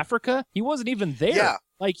about Africa? He wasn't even there. Yeah.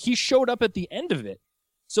 Like he showed up at the end of it.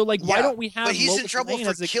 So, why don't we have But he's Lois in trouble Lane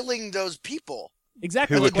for killing those people.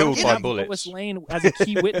 Exactly. Who were killed by have bullets. Lois Lane as a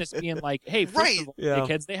key witness being like, hey, first of all,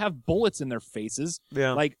 dickheads, they have bullets in their faces.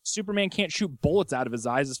 Yeah. Like, Superman can't shoot bullets out of his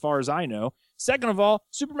eyes as far as I know. Second of all,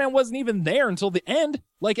 Superman wasn't even there until the end.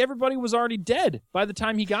 Like, everybody was already dead by the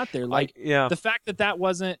time he got there. Like, the fact that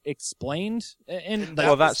wasn't explained. And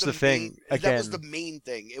that's the thing. Again. That was the main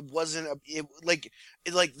thing. It wasn't, like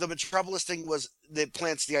the Metropolis thing was, that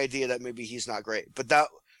plants the idea that maybe he's not great. But that,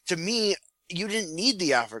 to me, you didn't need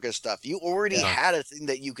the Africa stuff. You already had a thing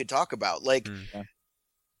that you could talk about. Like,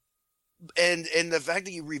 and the fact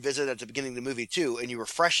that you revisit at the beginning of the movie too, and you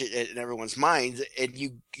refresh it in everyone's minds,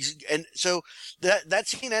 and so that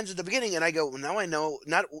scene ends at the beginning, and I go, well, now I know.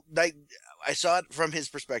 Not like I saw it from his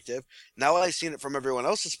perspective. Now I've seen it from everyone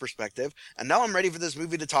else's perspective, and now I'm ready for this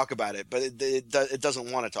movie to talk about it. But it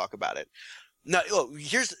doesn't want to talk about it. Now,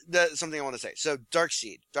 here's something I want to say. So, Dark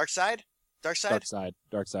Side.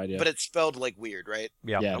 Yeah. But it's spelled like weird, right?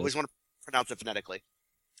 Yeah. I always want to pronounce it phonetically.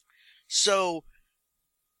 So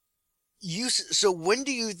when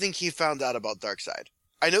do you think he found out about Darkseid?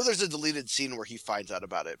 I know there's a deleted scene where he finds out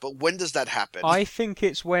about it, but when does that happen? I think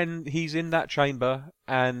it's when he's in that chamber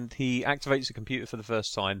and he activates the computer for the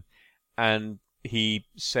first time, and he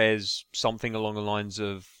says something along the lines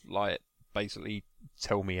of like, basically,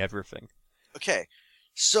 tell me everything. Okay,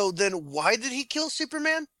 so then why did he kill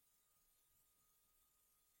Superman?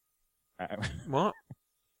 What?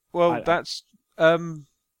 Well, that's I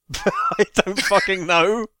don't fucking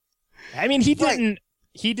know. I mean, he didn't.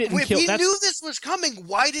 He didn't if kill. He knew this was coming.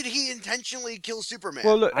 Why did he intentionally kill Superman?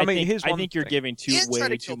 Well, look, I think you're giving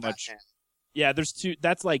way too much. Batman. Yeah, there's two.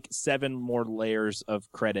 That's like 7 more layers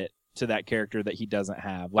of credit to that character that he doesn't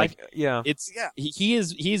have.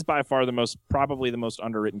 He's by far probably the most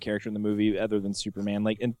underwritten character in the movie, other than Superman.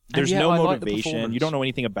 Like, and there's no motivation. You don't know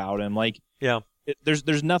anything about him. Like,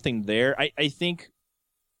 there's nothing there. I think,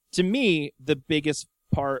 to me, the biggest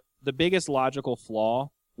logical flaw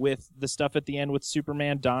with the stuff at the end with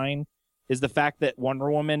Superman dying is the fact that Wonder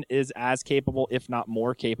Woman is as capable, if not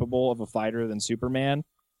more capable, of a fighter than Superman,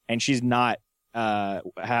 and she's not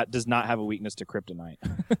does not have a weakness to kryptonite.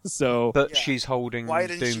 But she's holding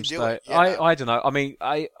Doomsday. She do it? I don't know. I mean,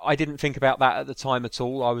 I didn't think about that at the time at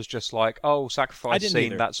all. I was just like, oh, sacrifice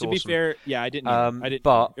scene, that's to awesome. Be fair, I didn't. I didn't.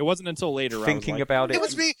 But it wasn't until later thinking about it. It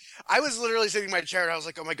was me. I was literally sitting in my chair and I was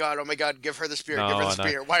like, oh my god, give her the spear, give her the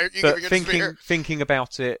spear. Why aren't you giving her the spear? Thinking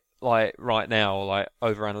about it like right now, like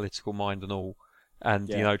over analytical mind and all, and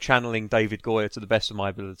channeling David Goyer to the best of my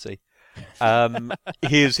ability.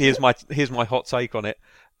 Here's my hot take on it.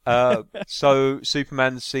 So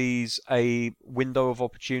Superman sees a window of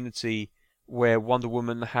opportunity where Wonder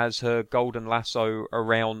Woman has her golden lasso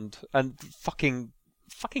around, and fucking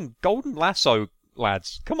golden lasso,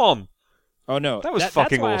 lads, come on. Oh no, that was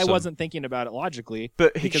fucking that's why awesome. I wasn't thinking about it logically,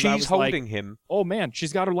 but she's holding him. Oh man,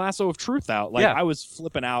 she's got her lasso of truth out. Like I was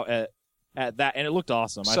flipping out at that, and it looked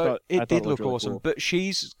awesome. So I thought it did look really awesome, cool. but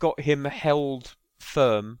she's got him held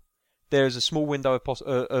firm. There's a small window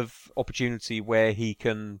of opportunity where he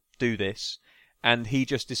can do this, and he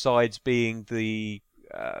just decides, being the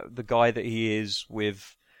guy that he is,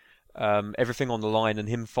 with everything on the line, and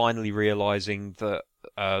him finally realizing that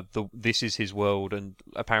this is his world, and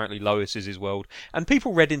apparently Lois is his world. And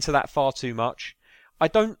people read into that far too much. I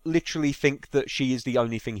don't literally think that she is the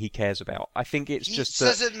only thing he cares about. I think it's He just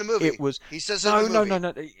says that it in the movie. it was. He says it in the movie.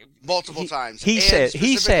 No. Multiple times. He and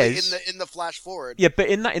says in the flash forward. Yeah, but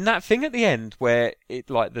in that thing at the end where it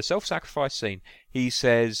like the self-sacrifice scene, he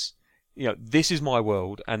says, this is my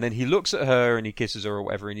world, and then he looks at her and he kisses her or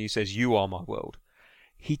whatever, and he says, "You are my world."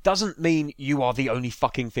 He doesn't mean you are the only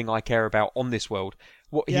fucking thing I care about on this world.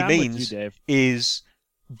 What he means is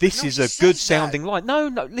this is a good sounding line. No,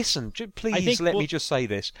 listen, please let me just say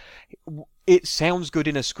this. It sounds good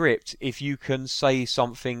in a script if you can say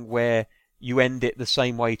something where you end it the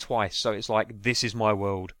same way twice. So it's like, this is my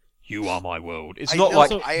world, you are my world. It's not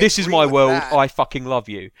like, this is my world, I fucking love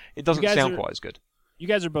you. It doesn't sound quite as good. You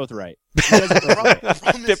guys are both right.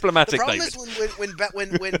 Diplomatic, the problem David.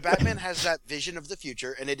 is when Batman has that vision of the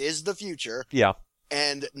future, and it is the future. Yeah.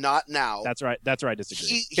 And not now. That's right. I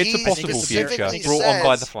disagree. It's a possible future brought on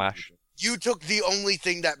by the Flash. You took the only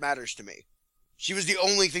thing that matters to me. She was the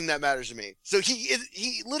only thing that matters to me. So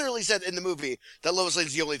he literally said in the movie that Lois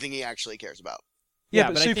Lane's the only thing he actually cares about. Yeah,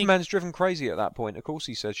 but Superman's driven crazy at that point. Of course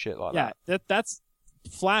he says shit like that. Yeah, that's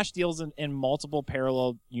Flash deals in multiple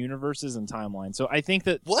parallel universes and timelines. So I think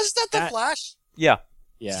that... Was that the Flash? Yeah.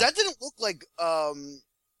 Yeah. That didn't look like...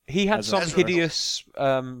 He had some hideous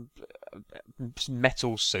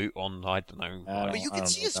metal suit on, I don't know. But you could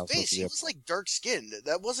see his face. He was like dark skinned.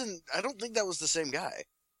 That wasn't... I don't think that was the same guy.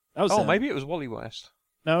 That was him. Maybe it was Wally West.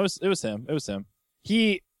 No, it was him. It was him.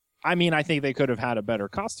 I think they could have had a better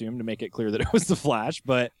costume to make it clear that it was the Flash,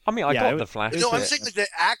 but... I got the Flash. No, I'm saying that the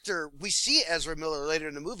actor... We see Ezra Miller later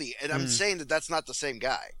in the movie, and I'm saying that that's not the same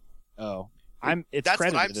guy. Oh. It's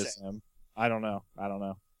credited as him. I don't know.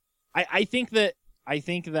 I think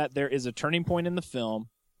that there is a turning point in the film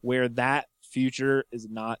where that future is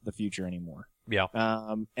not the future anymore. Yeah.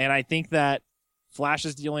 And I think that Flash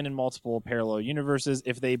is dealing in multiple parallel universes.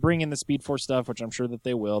 If they bring in the Speed Force stuff, which I'm sure that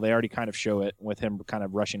they will, they already kind of show it with him kind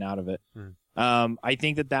of rushing out of it. I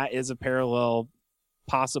think that is a parallel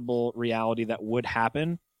possible reality that would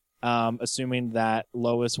happen, assuming that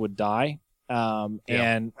Lois would die. And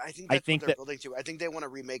I think that's what they're building to. I think they want to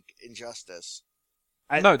remake Injustice.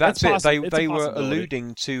 No, that's it. They were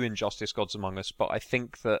alluding to Injustice: Gods Among Us, but I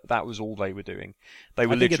think that was all they were doing. They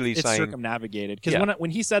were literally saying... It's circumnavigated. Because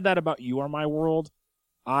when he said that about "You Are My World,"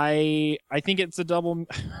 I think it's a double...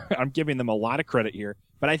 I'm giving them a lot of credit here,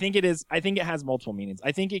 but I think it is. I think it has multiple meanings.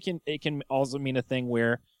 I think it can also mean a thing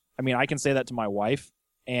where, I can say that to my wife,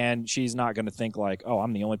 and she's not going to think like, "Oh,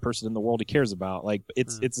 I'm the only person in the world he cares about." Like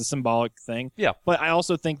it's a symbolic thing. Yeah. But I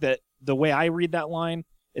also think that the way I read that line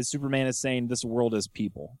is Superman is saying this world is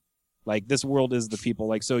people. Like, this world is the people.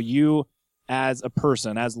 Like, so you as a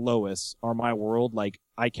person, as Lois, are my world. Like,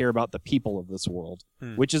 I care about the people of this world,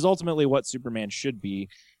 which is ultimately what Superman should be.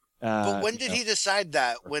 But when did he decide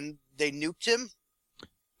that? When they nuked him?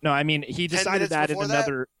 No, he decided that in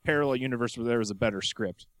another parallel universe where there was a better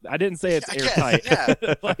script. I didn't say it's airtight. Yeah.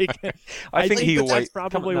 I think that's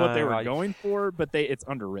probably what they were going for, but it's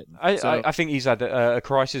underwritten. I think he's had a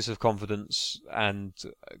crisis of confidence and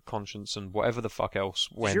conscience and whatever the fuck else.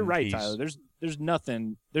 When you're right, Tyler. There's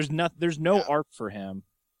no arc for him.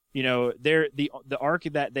 The arc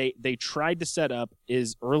that they tried to set up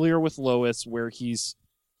is earlier with Lois, where he's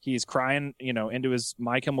crying, into his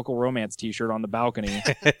My Chemical Romance T-shirt on the balcony,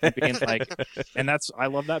 being like, and I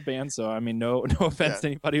love that band. So no offense to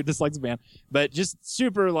anybody who dislikes the band, but just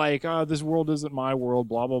super like, oh, this world isn't my world,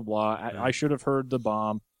 blah blah blah. I should have heard the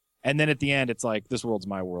bomb, and then at the end, it's like, this world's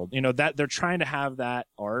my world. That they're trying to have that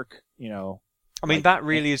arc. That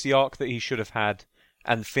really is the arc that he should have had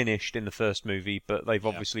and finished in the first movie, but they've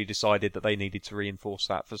obviously decided that they needed to reinforce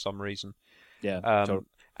that for some reason. Yeah. Totally.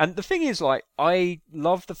 And the thing is, I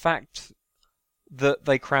love the fact that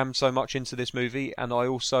they crammed so much into this movie, and I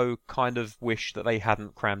also kind of wish that they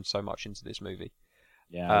hadn't crammed so much into this movie.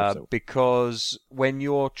 Yeah. Because when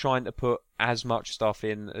you're trying to put as much stuff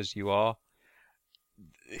in as you are,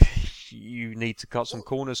 you need to cut some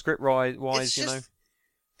corners script-wise,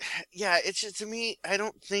 Yeah, it's just, to me, I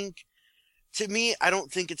don't think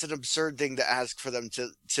it's an absurd thing to ask for them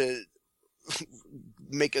to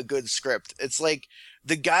make a good script. It's like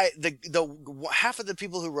the half of the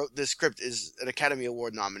people who wrote this script is an Academy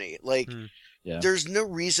Award nominee. Like, there's no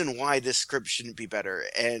reason why this script shouldn't be better.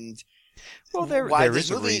 And there is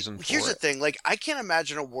a reason for Here's the thing: like, I can't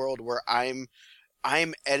imagine a world where I'm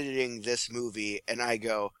editing this movie and I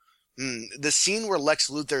go, the scene where Lex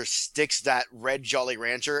Luthor sticks that red Jolly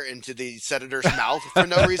Rancher into the senator's mouth for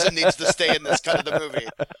no reason needs to stay in this cut of the movie.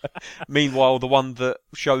 Meanwhile, the one that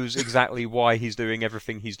shows exactly why he's doing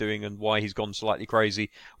everything he's doing and why he's gone slightly crazy,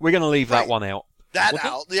 we're going to leave that one out. We'll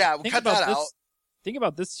cut that out. think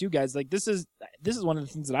about this too, guys. Like this is one of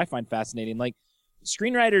the things that I find fascinating. Like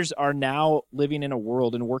screenwriters are now living in a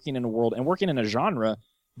world and working in a genre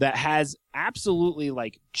that has absolutely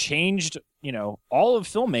like changed, all of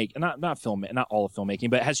filmmaking, not all of filmmaking,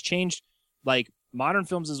 but has changed like modern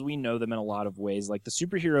films as we know them in a lot of ways. Like the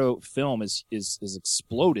superhero film is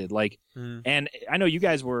exploded. Like, and I know you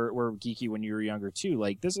guys were geeky when you were younger too.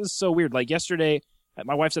 Like this is so weird. Like yesterday,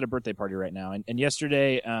 my wife's at a birthday party right now, and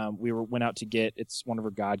yesterday we went out to get, it's one of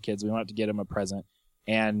her god kids. We went out to get him a present,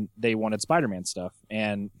 and they wanted Spider-Man stuff,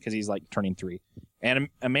 and because he's like turning 3. And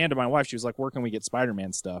Amanda, my wife, she was like, "Where can we get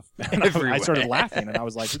Spider-Man stuff?" And I started laughing, and I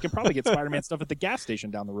was like, "We could probably get Spider-Man stuff at the gas station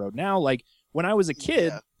down the road." Now, like when I was a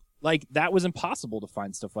kid, like that was impossible to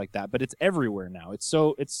find stuff like that, but it's everywhere now. It's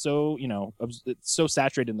so it's so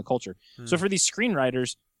saturated in the culture. So for these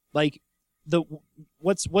screenwriters, like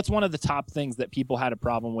what's one of the top things that people had a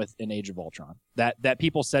problem with in Age of Ultron that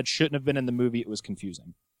people said shouldn't have been in the movie? It was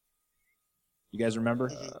confusing. You guys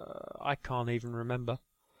remember? I can't even remember.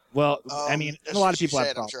 Well, I mean, a lot of people have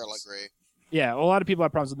I'm problems. sure I'll agree. Yeah, well, a lot of people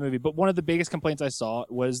have problems with the movie, but one of the biggest complaints I saw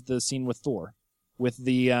was the scene with Thor, with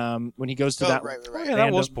the when he goes to that Yeah,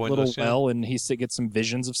 that was pointless, little well, and he gets some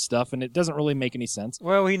visions of stuff, and it doesn't really make any sense.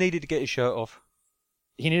 Well, he needed to get his shirt off.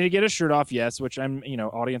 He needed to get his shirt off, yes, which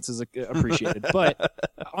audiences appreciated. But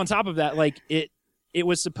on top of that, like it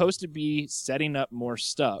was supposed to be setting up more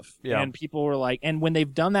stuff. Yeah. And people were like, and when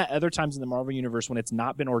they've done that other times in the Marvel Universe, when it's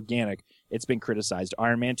not been organic, it's been criticized.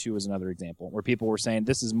 Iron Man 2 is another example where people were saying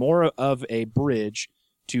this is more of a bridge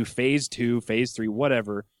to phase 2, phase 3,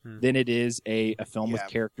 whatever, than it is a film with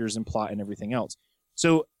characters and plot and everything else.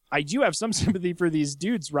 So I do have some sympathy for these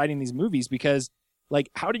dudes writing these movies because, like,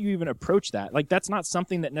 how do you even approach that? Like, that's not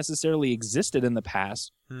something that necessarily existed in the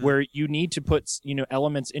past where you need to put,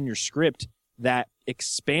 elements in your script that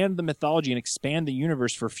expand the mythology and expand the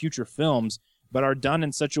universe for future films, but are done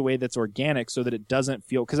in such a way that's organic so that it doesn't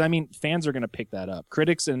feel, because I mean, fans are going to pick that up.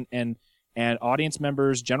 Critics and audience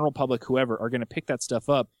members, general public, whoever, are going to pick that stuff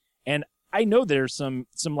up. And I know there's some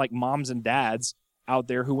like moms and dads out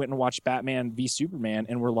there who went and watched Batman v Superman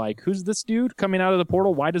and were like, who's this dude coming out of the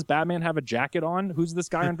portal? Why does Batman have a jacket on? Who's this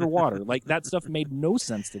guy underwater? Like, that stuff made no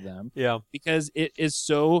sense to them. Yeah. Because it is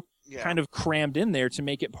so kind of crammed in there to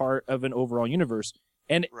make it part of an overall universe.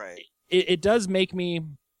 And it does make me,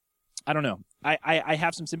 I don't know. I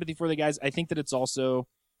have some sympathy for the guys. I think that it's also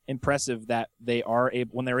impressive that they are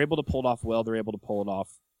able, when they're able to pull it off well, they're able to pull it off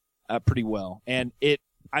pretty well. And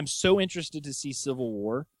I'm so interested to see Civil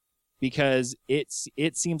War, because it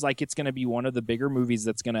seems like it's going to be one of the bigger movies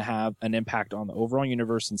that's going to have an impact on the overall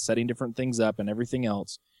universe and setting different things up and everything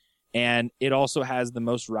else. And it also has the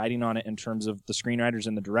most writing on it in terms of the screenwriters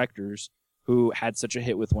and the directors who had such a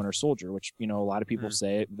hit with Winter Soldier, which, a lot of people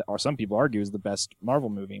say, or some people argue, is the best Marvel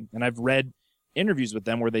movie. And I've read interviews with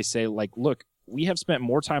them where they say, like, look, we have spent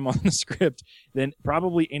more time on the script than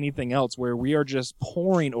probably anything else, where we are just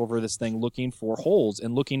poring over this thing, looking for holes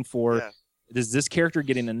and looking for, is this character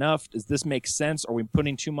getting enough? Does this make sense? Are we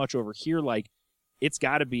putting too much over here? Like, it's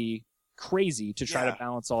got to be crazy to try to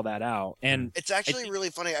balance all that out. And it's actually really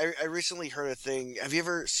funny. I recently heard a thing. Have you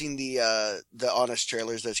ever seen the honest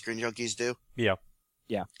trailers that Screen Junkies do? Yeah.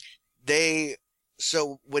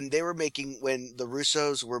 So when the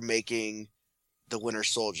Russos were making the Winter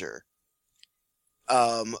Soldier,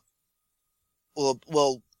 if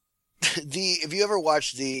you ever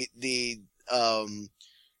watched the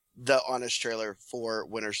honest trailer for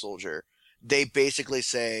Winter Soldier, they basically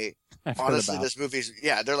say, honestly, this movie's,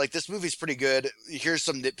 they're like, this movie's pretty good. Here's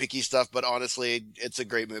some nitpicky stuff, but honestly, it's a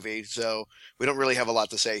great movie. So we don't really have a lot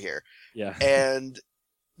to say here. Yeah. And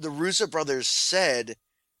the Russo brothers said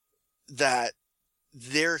that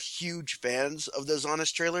they're huge fans of those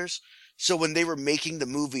honest trailers. So when they were making the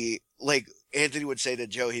movie, like Anthony would say to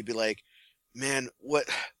Joe, he'd be like, man,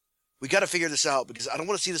 we got to figure this out because I don't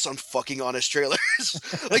want to see this on fucking honest trailers.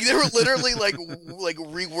 Like, they were literally like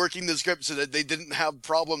reworking the script so that they didn't have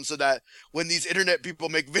problems, so that when these internet people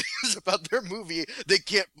make videos about their movie, they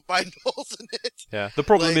can't find holes in it. Yeah. The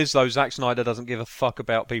problem is, though, Zack Snyder doesn't give a fuck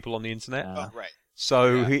about people on the internet. Right.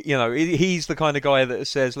 So, he's the kind of guy that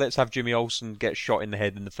says, let's have Jimmy Olsen get shot in the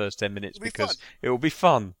head in the first 10 minutes because it will be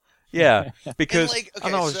fun. Yeah. Because,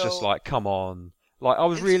 and I was just like, come on. Like, I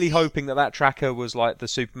was really hoping that tracker was like the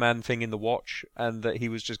Superman thing in the watch, and that he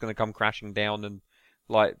was just going to come crashing down and,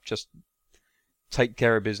 like, just take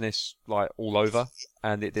care of business, like, all over.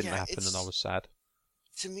 And it didn't happen, and I was sad.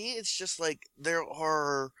 To me, it's just like, the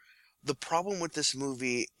problem with this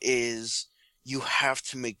movie is you just have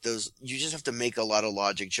to make a lot of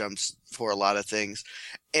logic jumps for a lot of things.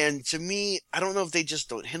 And to me, I don't know if they just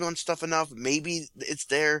don't hit on stuff enough. Maybe it's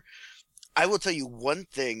there. I will tell you one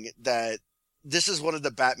thing that this is one of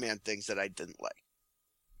the Batman things that I didn't like.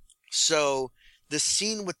 So the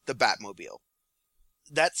scene with the Batmobile,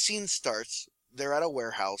 that scene starts, they're at a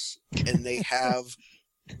warehouse and they have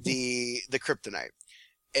the kryptonite,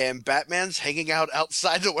 and Batman's hanging out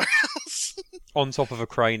outside the warehouse On top of a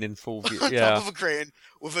crane in full view. on Yeah. top of a crane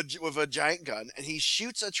with a giant gun, and he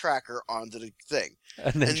shoots a tracker onto the thing.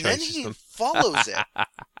 And then And then chases he them. follows it.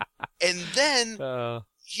 And then Uh,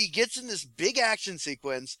 he gets in this big action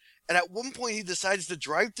sequence, and at one point he decides to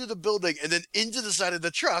drive through the building and then into the side of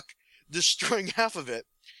the truck, destroying half of it.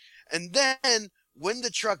 And then when the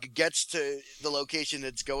truck gets to the location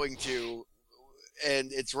it's going to,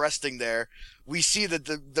 and it's resting there, we see that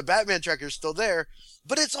the Batman tracker is still there,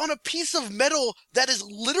 but it's on a piece of metal that is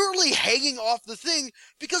literally hanging off the thing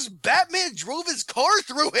because Batman drove his car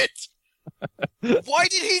through it. Why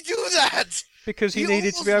did he do that? because he He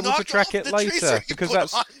needed to be almost able to knocked track off it the tracer later. he Because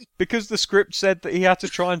put on. because the script said that he had to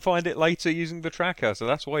try and find it later using the tracker, so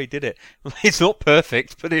that's why he did it. It's not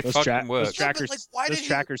perfect, but it Those fucking works. Those trackers, like, why those did he-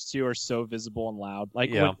 trackers too are so visible and loud.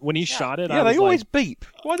 Like Yeah. when he shot it, Yeah, I was they always like, beep.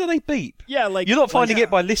 Why do they beep? yeah, like You're not finding like,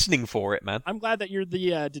 it by listening for it, man. I'm glad that you're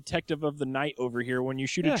the detective of the night over here. When you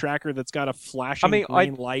shoot Yeah. a tracker that's got a flashing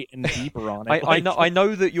green light and beeper on it, I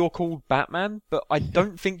know that you're called Batman, but I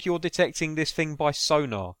don't think you're detecting this thing by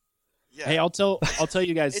sonar. Yeah. Hey, I'll tell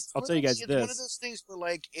you guys. It's I'll tell you guys it's this. one of those things where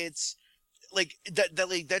like it's like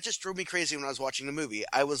that just drove me crazy when I was watching the movie.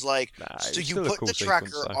 I was like, Nah, so it's you still a put cool the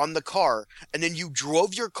sequence, tracker though. on the car, and then you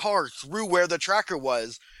drove your car through where the tracker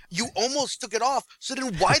was. You almost took it off. So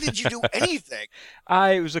then why did you do anything?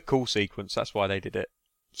 It was a cool sequence. That's why they did it.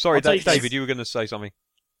 Sorry, I'll tell you guys- David, you were going to say something.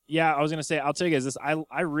 Yeah, I was gonna say. I'll tell you guys this.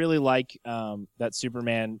 I really like that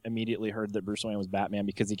Superman immediately heard that Bruce Wayne was Batman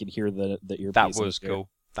because he could hear the earpiece. That in his was ear. cool.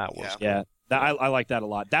 That was Yeah. cool. Yeah, I like that a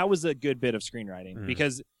lot. That was a good bit of screenwriting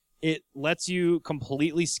because it lets you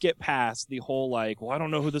completely skip past the whole like, well, I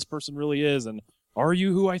don't know who this person really is, and are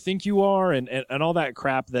you who I think you are, and all that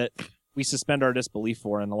crap that we suspend our disbelief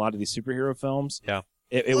for in a lot of these superhero films. Yeah.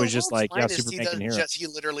 It Well, was just what's like, fine yeah, is Superman can hear it. he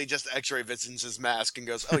literally just X-ray visits his mask and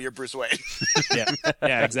goes, "Oh, you're Bruce Wayne."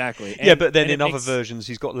 Yeah, exactly. Yeah, but then and in it other makes- versions,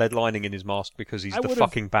 he's got lead lining in his mask because he's I the would've-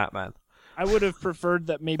 fucking Batman. I would have preferred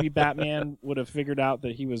that maybe Batman would have figured out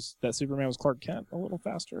that Superman was Clark Kent a little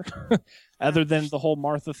faster, other than the whole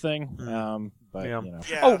Martha thing. But Yeah. you know,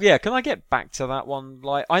 Yeah. Oh yeah, can I get back to that one?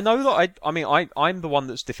 Like, I know that I'm the one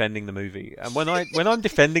that's defending the movie, and when I'm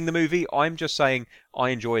defending the movie, I'm just saying I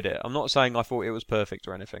enjoyed it. I'm not saying I thought it was perfect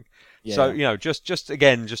or anything. Yeah. So just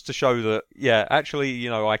to show that, yeah, actually,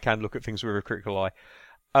 I can look at things with a critical eye.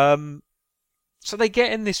 So they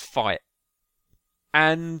get in this fight,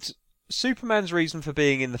 and Superman's reason for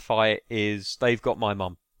being in the fight is they've got my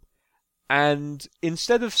mum. And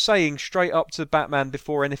instead of saying straight up to Batman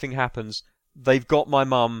before anything happens, they've got my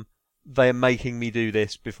mum, they're making me do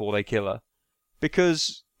this before they kill her.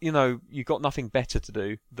 Because, you've got nothing better to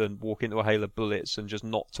do than walk into a hail of bullets and just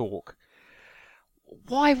not talk.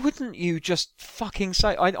 Why wouldn't you just fucking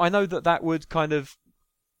say... I know that would kind of...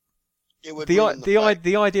 It would ruin the fight.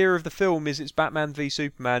 The idea of the film is it's Batman v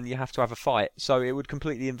Superman, you have to have a fight, so it would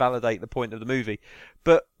completely invalidate the point of the movie.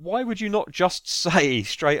 But why would you not just say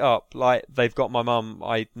straight up, like, they've got my mum,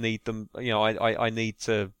 I need them, I need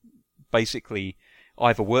to basically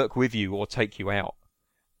either work with you or take you out.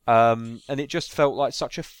 And it just felt like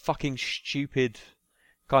such a fucking stupid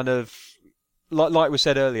kind of... Like was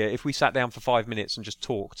said earlier, if we sat down for 5 minutes and just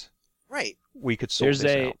talked, Right. we could sort this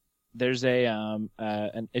out. There's an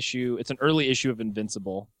issue. It's an early issue of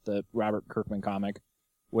Invincible, the Robert Kirkman comic,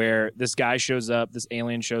 where this guy shows up, this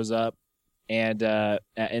alien shows up, and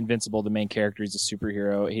Invincible, the main character, he's a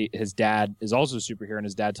superhero. His dad is also a superhero, and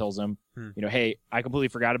his dad tells him, hey, I completely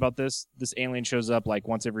forgot about this. This alien shows up like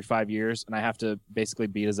once every 5 years, and I have to basically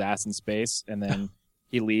beat his ass in space, and then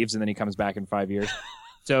he leaves, and then he comes back in 5 years.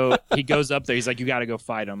 So he goes up there. He's like, you got to go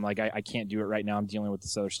fight him. Like, I can't do it right now. I'm dealing with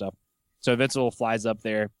this other stuff. So Invincible flies up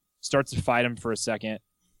there, starts to fight him for a second,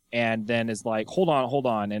 and then is like, hold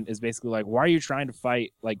on, and is basically like, why are you trying to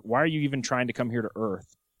fight? Like, why are you even trying to come here to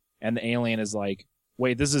Earth? And the alien is like,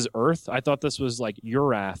 wait, this is Earth? I thought this was like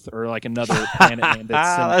Urath or like another planet name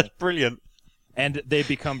that's similar. That's brilliant. And they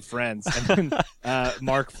become friends. And then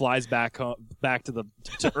Mark flies back to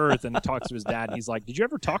Earth and talks to his dad. And he's like, "Did you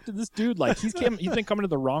ever talk to this dude? Like, he's been coming to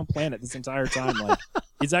the wrong planet this entire time. Like,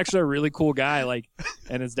 he's actually a really cool guy." Like,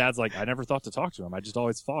 and his dad's like, "I never thought to talk to him. I just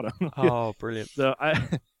always fought him." Oh, brilliant. So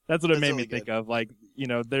that's what it made me really think good. of. Like,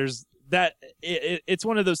 there's that. It's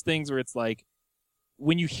one of those things where it's like,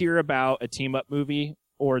 when you hear about a team up movie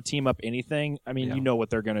or a team up anything, I mean, Yeah. you know what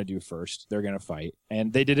they're going to do first. They're going to fight.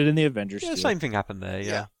 And they did it in the Avengers Yeah, too. the same thing happened there,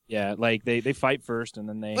 yeah. Yeah, like they fight first and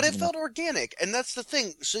then they. But it felt organic, and that's the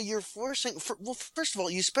thing. So you're forcing. Well, first of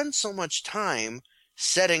all, you spend so much time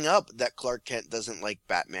setting up that Clark Kent doesn't like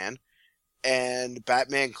Batman, and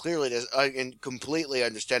Batman clearly does, and completely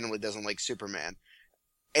understandably doesn't like Superman.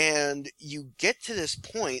 And you get to this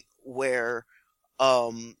point where,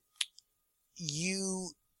 you,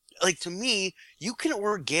 like, to me, you can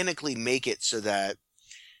organically make it so that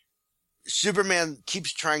Superman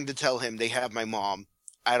keeps trying to tell him, they have my mom,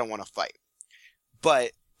 I don't want to fight.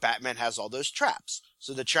 But Batman has all those traps.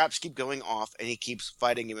 So the traps keep going off and he keeps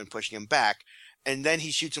fighting him and pushing him back. And then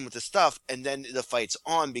he shoots him with the stuff and then the fight's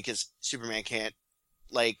on because Superman can't,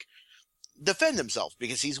 like, defend himself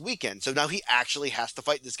because he's weakened. So now he actually has to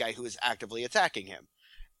fight this guy who is actively attacking him.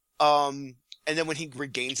 And then when he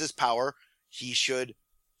regains his power, he should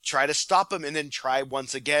try to stop him and then try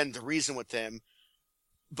once again to reason with him.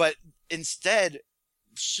 But instead,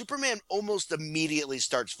 Superman almost immediately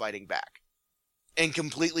starts fighting back and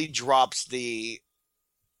completely drops the,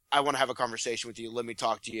 I want to have a conversation with you, let me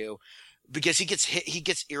talk to you, because he gets hit, he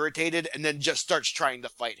gets irritated and then just starts trying to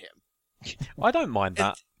fight him. I don't mind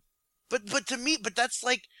that. But to me, but that's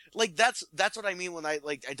like that's what I mean when I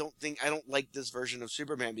don't like this version of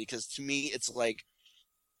Superman, because to me it's like,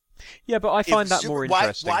 yeah, but I find that more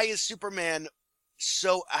interesting. Why is Superman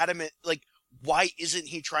so adamant? Like, why isn't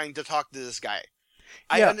he trying to talk to this guy?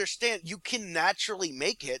 I understand you can naturally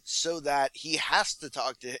make it so that he has to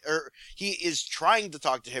talk to, or he is trying to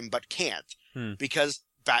talk to him but can't because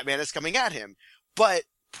Batman is coming at him. But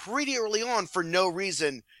pretty early on, for no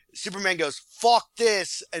reason, Superman goes, "Fuck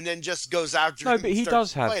this," and then just goes after him. No, but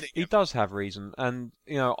he does have reason, and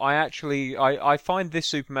you know, I find this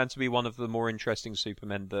Superman to be one of the more interesting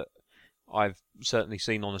Supermen that I've certainly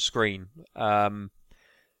seen on a screen. And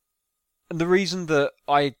the reason that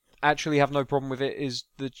I actually have no problem with it is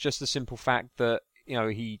just the simple fact that, you know,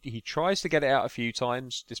 he tries to get it out a few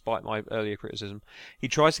times, despite my earlier criticism. He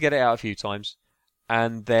tries to get it out a few times,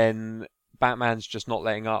 and then Batman's just not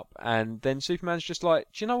letting up, and then Superman's just like,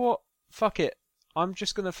 do you know what? Fuck it. I'm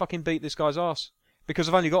just going to fucking beat this guy's ass. Because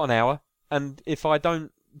I've only got an hour, and if I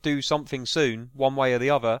don't do something soon, one way or the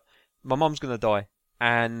other, my mum's going to die.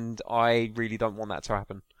 And I really don't want that to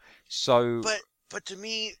happen. So... But to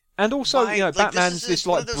me... And also, you know, like, Batman's this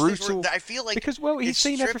like brutal... I feel like because, well, he's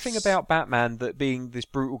seen everything about Batman that being this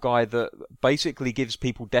brutal guy that basically gives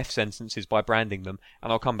people death sentences by branding them.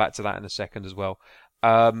 And I'll come back to that in a second as well.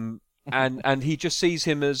 And he just sees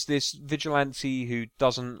him as this vigilante who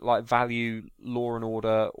doesn't like value law and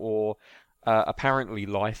order or apparently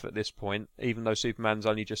life at this point, even though Superman's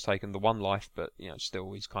only just taken the one life, but you know,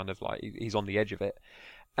 still he's kind of like he's on the edge of it.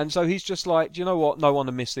 And so he's just like, do you know what? No one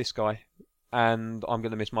to miss this guy, and I'm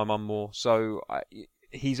going to miss my mum more. So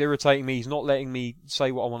he's irritating me. He's not letting me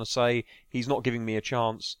say what I want to say. He's not giving me a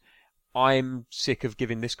chance. I'm sick of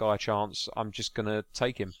giving this guy a chance. I'm just going to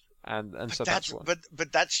take him. And so that's what...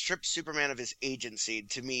 But that strips Superman of his agency.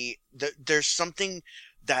 To me, there's something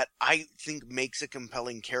that I think makes a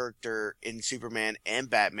compelling character in Superman and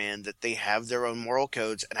Batman, that they have their own moral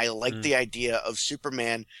codes, and I like the idea of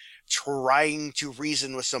Superman trying to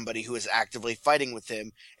reason with somebody who is actively fighting with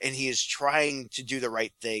him, and he is trying to do the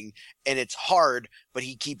right thing, and it's hard, but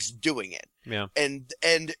he keeps doing it. Yeah.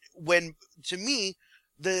 And when, to me,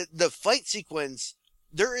 the fight sequence,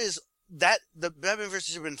 there is that the Batman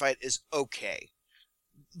vs Superman fight is okay.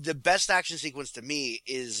 The best action sequence to me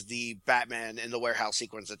is the Batman in the warehouse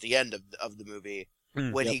sequence at the end of the movie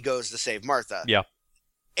when he goes to save Martha. Yeah.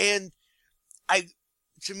 And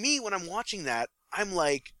to me, when I'm watching that, I'm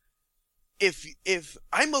like, if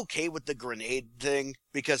I'm okay with the grenade thing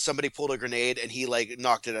because somebody pulled a grenade and he like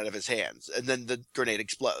knocked it out of his hands and then the grenade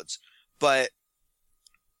explodes, but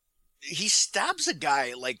he stabs a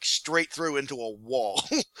guy like straight through into a wall.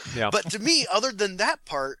 Yeah. But to me, other than that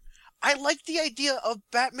part, I like the idea of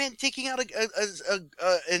Batman taking out an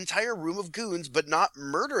entire room of goons, but not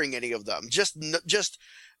murdering any of them. Just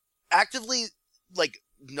actively like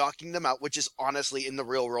knocking them out, which is honestly in the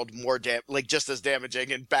real world more like just as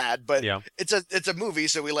damaging and bad. But yeah. It's a movie,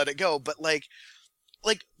 so we let it go. But like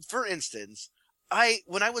for instance,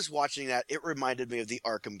 when I was watching that, it reminded me of the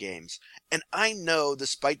Arkham games. And I know,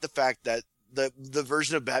 despite the fact that the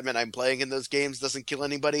version of Batman I'm playing in those games doesn't kill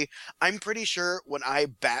anybody, I'm pretty sure when I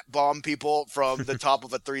bat bomb people from the top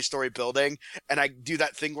of a 3-story building, and I do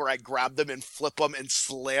that thing where I grab them and flip them and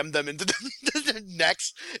slam them into their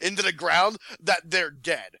necks into the ground, that they're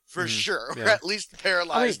dead for sure, or at least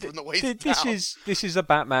paralyzed from the waist down. This is a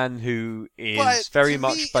Batman who is very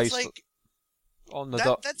much based on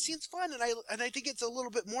the that seems fun, and I think it's a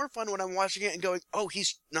little bit more fun when I'm watching it and going, oh,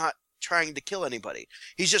 he's not trying to kill anybody.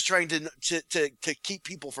 He's just trying to keep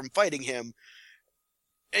people from fighting him.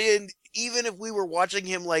 And even if we were watching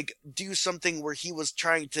him like do something where he was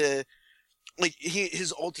trying to like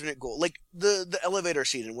his alternate goal, like the elevator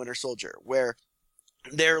scene in Winter Soldier, where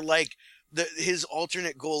they're like his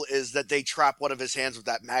alternate goal is that they trap one of his hands with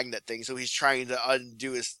that magnet thing, so he's trying to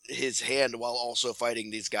undo his hand while also fighting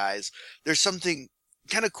these guys. There's something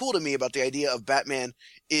kind of cool to me about the idea of Batman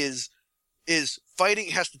is fighting,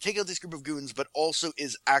 has to take out this group of goons, but also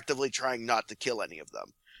is actively trying not to kill any of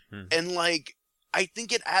them. And like, I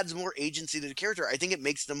think it adds more agency to the character. I think it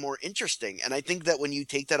makes them more interesting. And I think that when you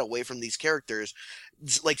take that away from these characters,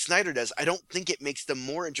 like Snyder does, I don't think it makes them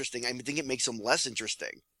more interesting. I think it makes them less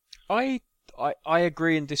interesting. I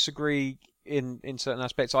agree and disagree in certain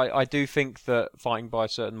aspects. I do think that fighting by a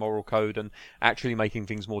certain moral code and actually making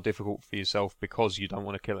things more difficult for yourself because you don't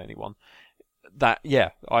want to kill anyone, that, yeah,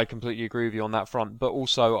 I completely agree with you on that front. But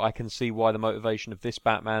also I can see why the motivation of this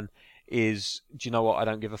Batman is, do you know what, I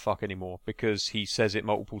don't give a fuck anymore, because he says it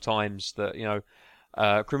multiple times that, you know,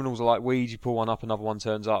 criminals are like weeds, you pull one up, another one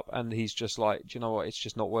turns up, and he's just like, do you know what, it's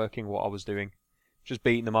just not working what I was doing. Just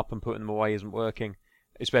beating them up and putting them away isn't working,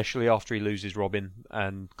 especially after he loses Robin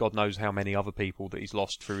and God knows how many other people that he's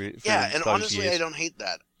lost through Yeah, and those honestly, years. I don't hate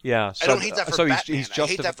that. Yeah, so, I don't hate that for so Batman. He's I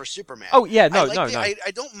hate that for Superman. Oh yeah, no.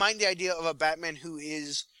 I don't mind the idea of a Batman who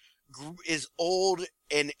is old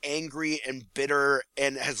and angry and bitter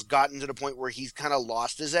and has gotten to the point where he's kind of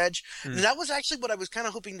lost his edge. And that was actually what I was kind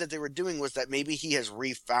of hoping that they were doing, was that maybe he has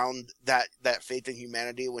refound that faith in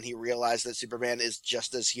humanity when he realized that Superman is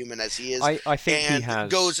just as human as he is. I think and he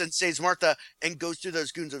has. goes and saves Martha and goes through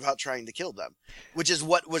those goons without trying to kill them, which is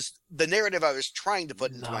what was the narrative I was trying to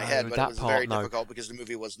put into my head, but it was very difficult because the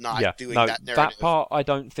movie was not doing that narrative. That part, I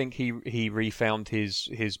don't think he refound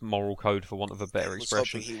his moral code, for want of a better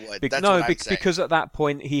expression. I was hoping he would. That's what I'm saying. Because at that point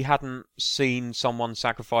he hadn't seen someone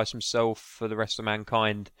sacrifice himself for the rest of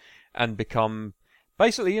mankind and become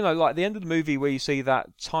basically, you know, like the end of the movie where you see that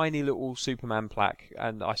tiny little Superman plaque,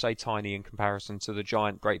 and I say tiny in comparison to the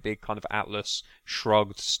giant, great big kind of Atlas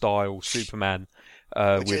shrugged style Superman,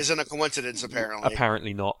 which isn't a coincidence, apparently.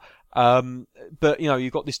 Apparently not. But you know,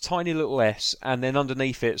 you've got this tiny little S, and then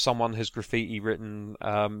underneath it, someone has graffiti written,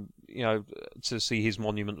 you know, to see his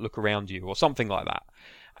monument, look around you, or something like that.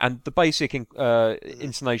 And the basic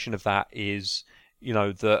intonation of that is, you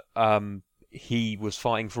know, that he was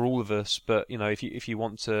fighting for all of us, but you know, if you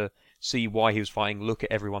want to see why he was fighting, look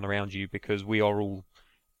at everyone around you, because we are all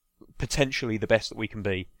potentially the best that we can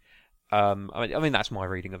be. I mean that's my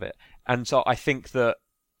reading of it, and so I think that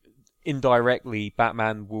indirectly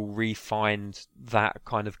Batman will refine that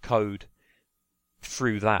kind of code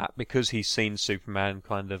through that, because he's seen Superman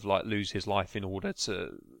kind of like lose his life in order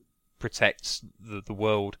to protect the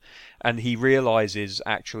world, and he realizes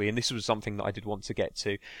actually, and this was something that I did want to get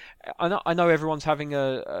to, I know everyone's having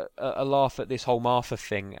a laugh at this whole Martha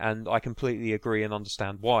thing, and I completely agree and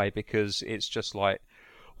understand why, because it's just like,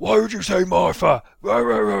 why would you say Martha?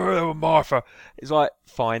 Martha. It's like,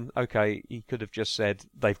 fine, okay, he could have just said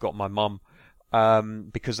they've got my mum,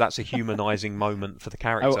 because that's a humanizing moment for the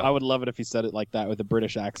character. I would love it if he said it like that with a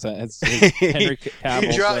British accent. It's Henry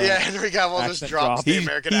Cavill. Henry Cavill just drops the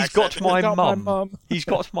American accent. He's got my mum. He's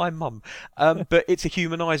got my mum. But it's a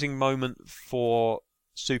humanizing moment for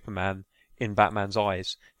Superman in Batman's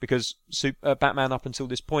eyes, because Batman up until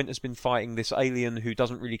this point has been fighting this alien who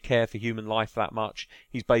doesn't really care for human life that much.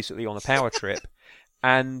 He's basically on a power trip,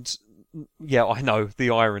 and yeah, I know the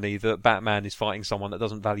irony that Batman is fighting someone that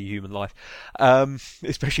doesn't value human life,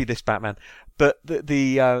 especially this Batman. But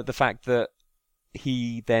the fact that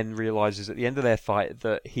he then realizes at the end of their fight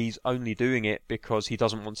that he's only doing it because he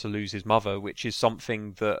doesn't want to lose his mother, which is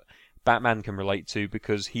something that Batman can relate to,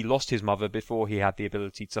 because he lost his mother before he had the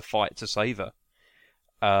ability to fight to save her.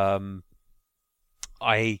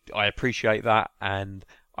 I appreciate that, and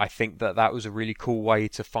I think that was a really cool way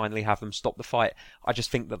to finally have them stop the fight. I just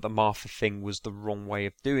think that the Martha thing was the wrong way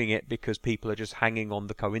of doing it, because people are just hanging on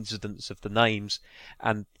the coincidence of the names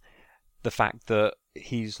and the fact that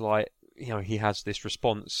he's like, you know, he has this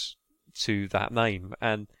response to that name.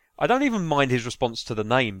 And I don't even mind his response to the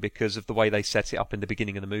name because of the way they set it up in the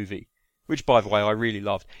beginning of the movie, which, by the way, I really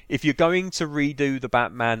loved. If you're going to redo the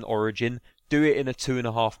Batman origin, do it in a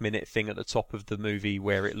 2.5 minute thing at the top of the movie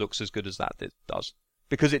where it looks as good as that does.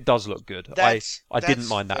 Because it does look good. I didn't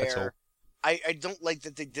mind that at all. I don't like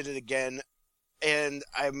that they did it again, and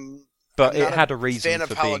But it had a reason fan of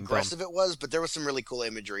for how being aggressive done. it was, but there was some really cool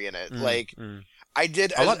imagery in it. I like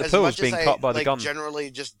the pills being cut by the gun.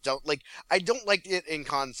 Generally just don't like. I don't like it in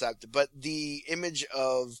concept, but the image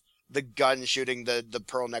of the gun shooting the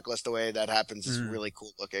pearl necklace the way that happens is Mm. really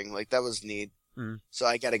cool looking. Like that was neat. Mm. So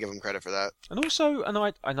I got to give him credit for that. And also,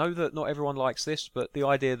 I know that not everyone likes this, but the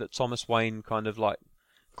idea that Thomas Wayne kind of like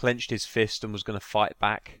clenched his fist and was going to fight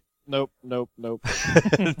back. Nope.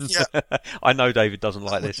 Yeah. I know David doesn't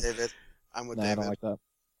like I'm with this. David. I'm with No, I David. don't like that.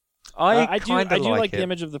 I do kind of like it. the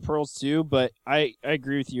image of the pearls too, but I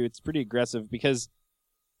agree with you. It's pretty aggressive because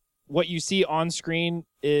what you see on screen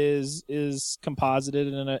is composited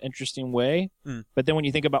in an interesting way. Mm. But then when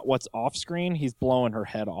you think about what's off screen, he's blowing her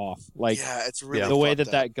head off. Like Yeah, it's really the way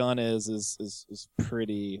fucked that up. gun is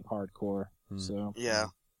pretty hardcore. Mm. So Yeah.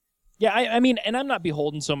 yeah, I mean, and I'm not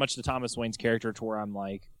beholden so much to Thomas Wayne's character to where I'm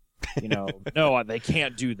like, you know, no, they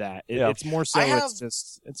can't do that. Yeah. It's more so I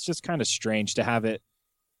it's just kind of strange to have it.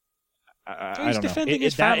 I He's don't know. defending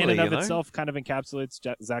his That in family, and of you know? itself kind of encapsulates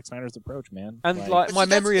Zack Snyder's approach, man. And But my see, that's-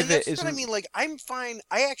 memory and of it that's what I isn't. mean. Like, I'm fine.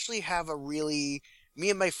 I actually have me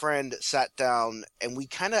and my friend sat down and we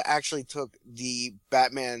kind of actually took the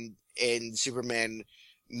Batman and Superman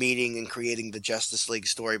meeting and creating the Justice League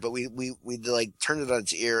story, but we like turned it on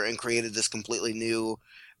its ear and created this completely new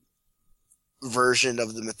version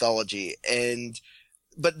of the mythology. And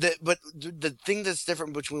but the thing that's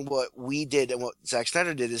different between what we did and what Zack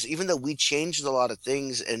Snyder did is even though we changed a lot of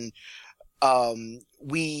things and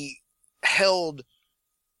we held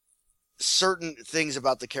certain things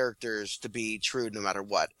about the characters to be true no matter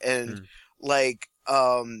what. And like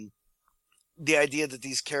the idea that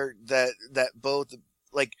these that both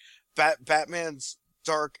like Batman's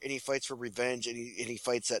dark and he fights for revenge and he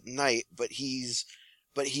fights at night, but he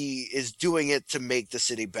is doing it to make the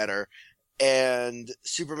city better, and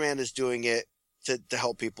Superman is doing it to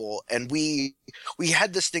help people. And we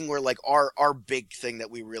had this thing where like our big thing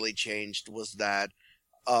that we really changed was that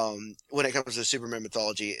when it comes to Superman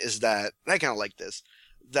mythology is that, and I kind of like this,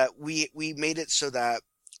 that we made it so that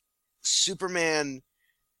Superman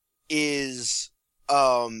is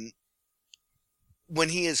when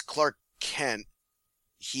he is Clark Kent,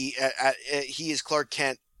 he is Clark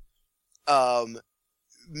Kent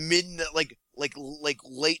midnight like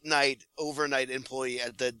late night overnight employee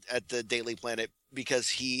at the Daily Planet, because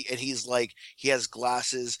he's like, he has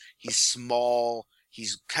glasses, he's small,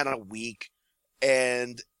 he's kind of weak,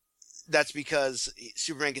 and that's because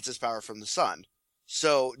Superman gets his power from the sun.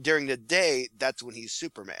 So during the day, that's when he's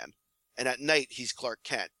Superman, and at night he's Clark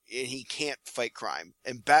Kent, and he can't fight crime.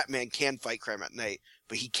 And Batman can fight crime at night,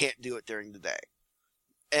 but he can't do it during the day.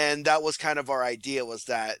 And that was kind of our idea, was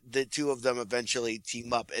that the two of them eventually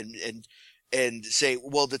team up and say,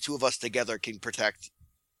 well, the two of us together can protect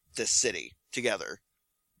this city together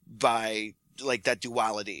by like that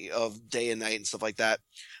duality of day and night and stuff like that.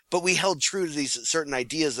 But we held true to these certain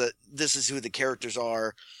ideas that this is who the characters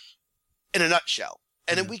are in a nutshell.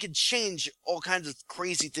 And then we could change all kinds of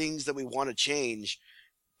crazy things that we want to change.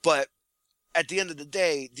 But at the end of the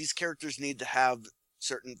day, these characters need to have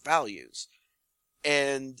certain values.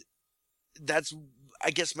 And that's,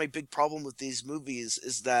 I guess, my big problem with these movies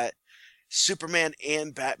is that Superman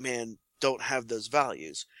and Batman don't have those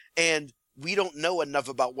values. And we don't know enough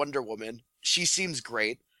about Wonder Woman. She seems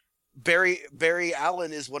great. Barry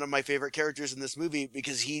Allen is one of my favorite characters in this movie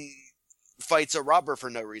because he fights a robber for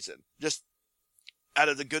no reason, just out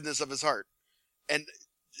of the goodness of his heart. And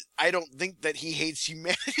I don't think that he hates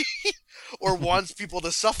humanity or wants people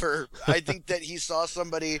to suffer. I think that he saw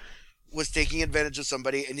somebody was taking advantage of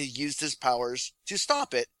somebody and he used his powers to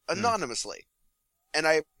stop it anonymously. And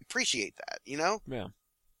I appreciate that, you know? Yeah.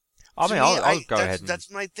 I To mean, me, I'll go ahead.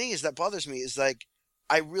 That's my thing, is that bothers me, is like,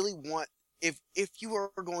 I really want, if you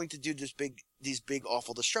are going to do these big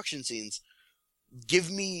awful destruction scenes,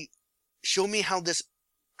 show me how this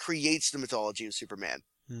creates the mythology of Superman.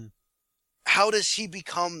 How does he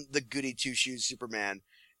become the goody two-shoes Superman?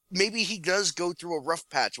 Maybe he does go through a rough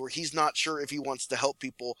patch where he's not sure if he wants to help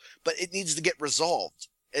people, but it needs to get resolved.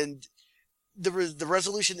 And the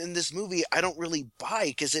resolution in this movie, I don't really buy,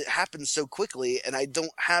 because it happens so quickly and I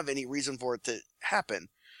don't have any reason for it to happen.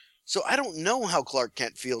 So I don't know how Clark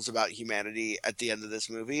Kent feels about humanity at the end of this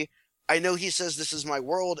movie. I know he says, this is my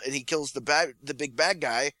world, and he kills the big bad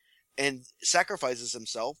guy and sacrifices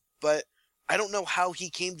himself, but I don't know how he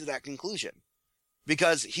came to that conclusion,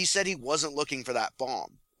 because he said he wasn't looking for that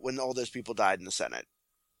bomb when all those people died in the Senate.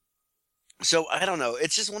 So I don't know.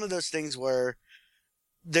 It's just one of those things where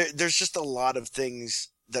there's just a lot of things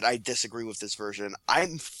that I disagree with this version.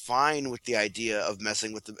 I'm fine with the idea of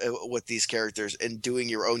messing with these characters and doing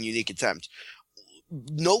your own unique attempt.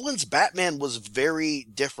 Nolan's Batman was very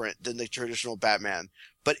different than the traditional Batman,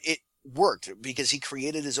 but worked because he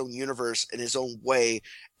created his own universe in his own way,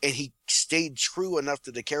 and he stayed true enough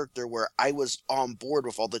to the character where I was on board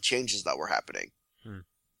with all the changes that were happening.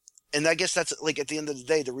 And I guess that's, like, at the end of the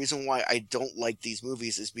day, the reason why I don't like these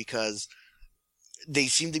movies is because they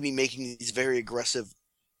seem to be making these very aggressive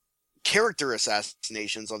character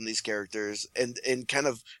assassinations on these characters and kind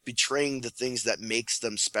of betraying the things that makes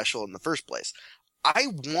them special in the first place. I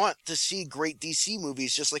want to see great DC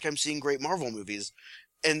movies just like I'm seeing great Marvel movies.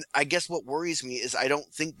 And I guess what worries me is I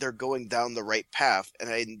don't think they're going down the right path,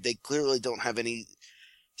 and they clearly don't have any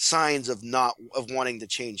signs of wanting to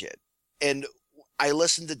change it. And I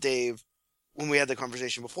listened to Dave when we had the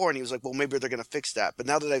conversation before, and he was like, well, maybe they're going to fix that. But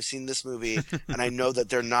now that I've seen this movie and I know that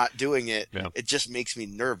they're not doing it, it just makes me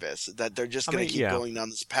nervous that they're just going to keep going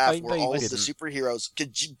down this path where all of the superheroes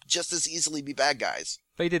could just as easily be bad guys.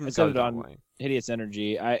 They didn't go that way. Hideous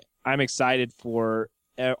Energy. I'm excited for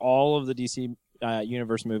all of the DC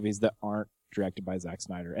universe movies that aren't directed by Zack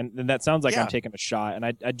Snyder. And that sounds like I'm taking a shot, and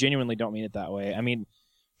I genuinely don't mean it that way. I mean,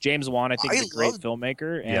 James Wan, I think, is a great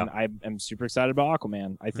filmmaker, and I am super excited about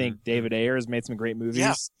Aquaman. I think David Ayer has made some great movies.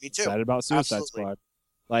 Yeah, me too. Excited about Suicide Squad.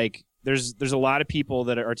 Like, there's a lot of people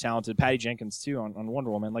that are talented. Patty Jenkins, too, on Wonder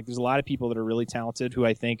Woman. Like, there's a lot of people that are really talented who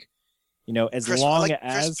I think, you know, as long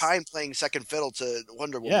as... Chris Pine playing second fiddle to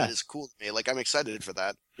Wonder Woman is cool to me. Like, I'm excited for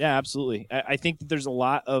that. Yeah, absolutely. I think that there's a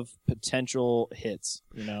lot of potential hits,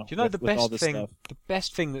 you know. Do you know the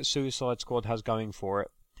best thing that Suicide Squad has going for it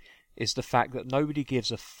is the fact that nobody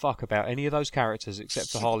gives a fuck about any of those characters except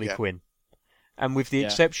for Harley Quinn. And with the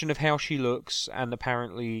exception of how she looks, and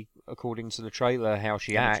apparently, according to the trailer, how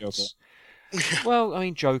she acts... Well, I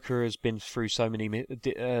mean, Joker has been through so many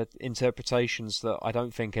interpretations that I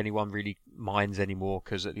don't think anyone really minds anymore,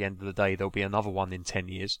 because at the end of the day, there'll be another one in 10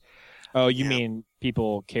 years. Oh, you mean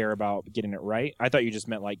people care about getting it right? I thought you just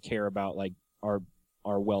meant, like, care about, like, are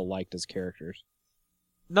well-liked as characters.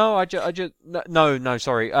 No, no,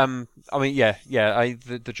 sorry. I mean,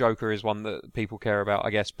 the Joker is one that people care about, I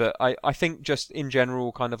guess. But I think just in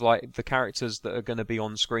general, kind of like the characters that are going to be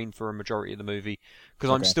on screen for a majority of the movie, because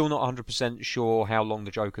I'm still not 100% sure how long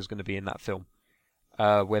the Joker's going to be in that film.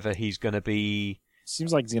 Whether he's going to be...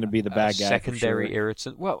 Seems like he's going to be the bad guy. Secondary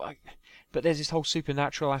irritant. Well, but there's this whole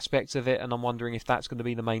supernatural aspect of it, and I'm wondering if that's going to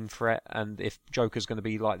be the main threat, and if Joker's going to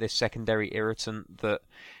be like this secondary irritant that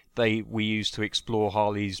we use to explore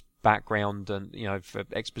Harley's background and, you know, for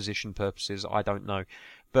exposition purposes. I don't know.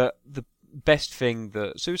 But the best thing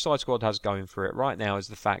that Suicide Squad has going for it right now is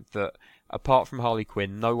the fact that, apart from Harley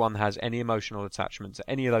Quinn, no one has any emotional attachment to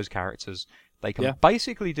any of those characters. They can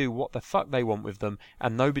basically do what the fuck they want with them,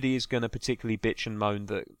 and nobody is going to particularly bitch and moan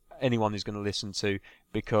that anyone is going to listen to,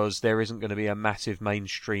 because there isn't going to be a massive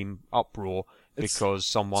mainstream uproar because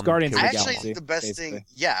someone... Guardians of the Galaxy. Actually, the best thing...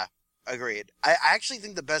 Yeah. Agreed. I actually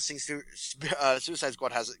think the best thing Suicide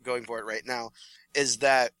Squad has going for it right now is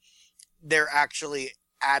that they're actually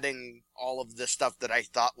adding all of the stuff that I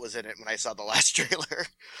thought was in it when I saw the last trailer.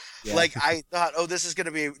 Like, I thought, oh, this is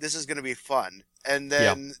gonna be fun, and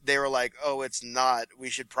then they were like, oh, it's not. We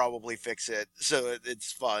should probably fix it so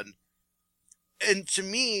it's fun. And to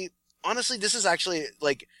me, honestly, this is actually,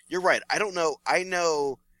 like, you're right. I don't know. I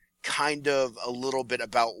know kind of a little bit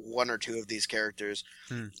about one or two of these characters.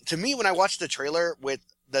 To me, when I watched the trailer with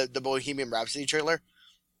the Bohemian Rhapsody trailer,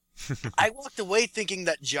 I walked away thinking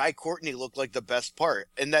that Jai Courtney looked like the best part,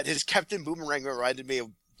 and that his Captain Boomerang reminded me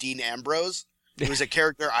of Dean Ambrose, who's a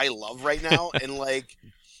character I love right now. And, like,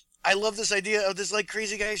 I love this idea of this, like,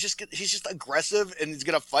 crazy guy. He's just aggressive and he's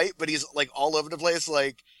gonna fight, but he's, like, all over the place,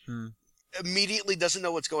 like immediately doesn't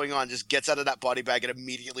know what's going on, just gets out of that body bag and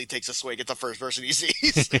immediately takes a swing at the first person he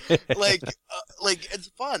sees. like it's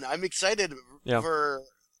fun. I'm excited for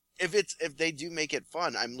if they do make it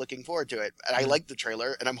fun. I'm looking forward to it. And I like the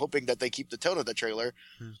trailer, and I'm hoping that they keep the tone of the trailer.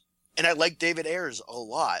 And I like David Ayers a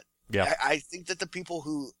lot. Yeah. I think that the people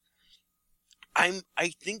who I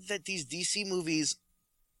think that these DC movies,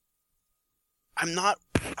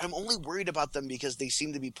 I'm only worried about them because they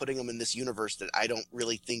seem to be putting them in this universe that I don't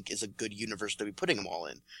really think is a good universe to be putting them all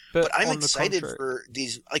in. But I'm excited for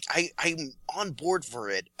these. Like, I'm on board for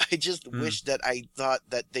it. I just wish that I thought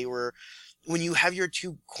that they were, when you have your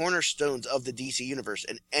two cornerstones of the DC universe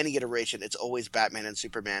in any iteration, it's always Batman and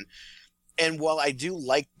Superman. And while I do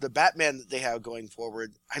like the Batman that they have going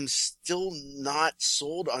forward, I'm still not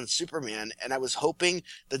sold on Superman. And I was hoping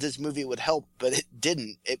that this movie would help, but it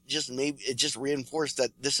didn't. It just reinforced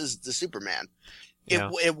that this is the Superman. Yeah.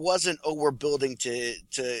 It wasn't, oh, we're building to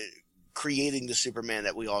creating the Superman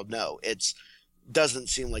that we all know. It doesn't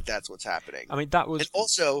seem like that's what's happening. I mean, that was... And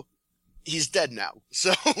also, he's dead now,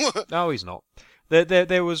 so... No, he's not.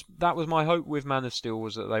 There was that was my hope with Man of Steel,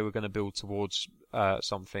 was that they were going to build towards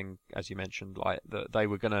something, as you mentioned, like that they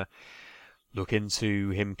were going to look into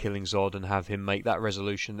him killing Zod and have him make that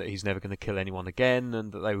resolution that he's never going to kill anyone again,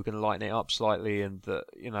 and that they were going to lighten it up slightly, and that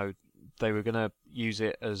they were going to use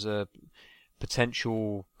it as a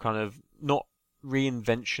potential kind of not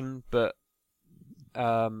reinvention, but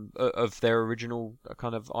of their original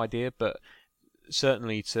kind of idea, but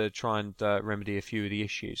certainly to try and remedy a few of the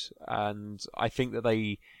issues. And I think that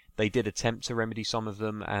they did attempt to remedy some of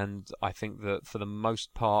them, and I think that for the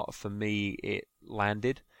most part, for me, it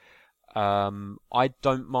landed. I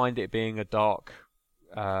don't mind it being a dark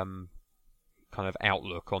kind of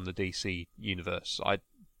outlook on the DC universe.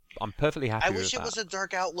 I'm perfectly happy with that. I wish it was a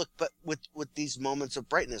dark outlook, but with these moments of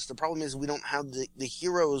brightness. The problem is we don't have the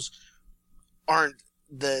heroes aren't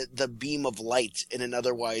the beam of light in an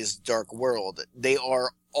otherwise dark world. They are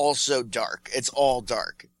also dark. It's all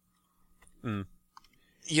dark. Mm.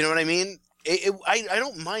 You know what I mean? I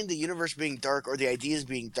don't mind the universe being dark or the ideas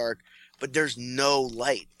being dark, but there's no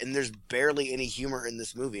light, and there's barely any humor in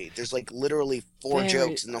this movie. There's like literally four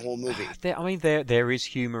jokes in the whole movie. There is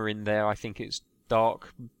humor in there. I think it's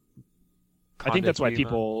dark. I think that's why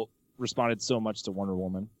people responded so much to Wonder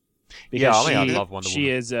Woman. Because I love Wonder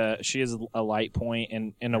Woman. She is a light point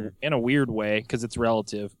in a weird way, because it's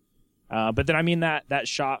relative. But then that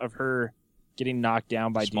shot of her getting knocked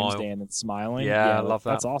down by Doomsday and then smiling. Yeah, I love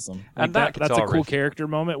that. That's awesome. And that's a cool riff. Character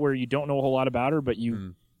moment where you don't know a whole lot about her, but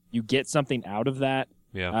you get something out of that.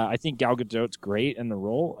 Yeah. I think Gal Gadot's great in the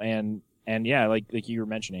role, and yeah, like you were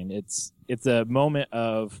mentioning, it's a moment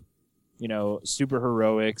of super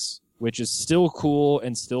heroics, which is still cool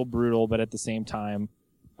and still brutal, but at the same time,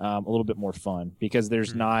 a little bit more fun, because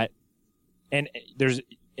there's not, and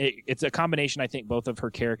it's a combination, I think, both of her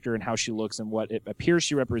character and how she looks and what it appears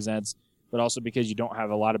she represents, but also because you don't have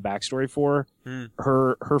a lot of backstory for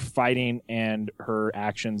her. Her fighting and her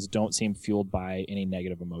actions don't seem fueled by any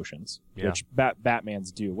negative emotions, which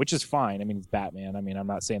Batman's do, which is fine. I mean, it's Batman. I mean, I'm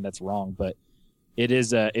not saying that's wrong, but it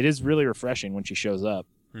is really refreshing when she shows up.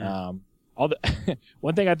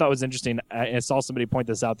 One thing I thought was interesting, I saw somebody point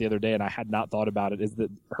this out the other day, and I had not thought about it, is that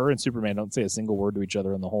her and Superman don't say a single word to each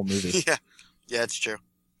other in the whole movie. Yeah, it's true.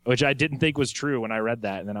 Which I didn't think was true when I read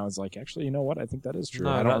that, and then I was like, actually, you know what? I think that is true.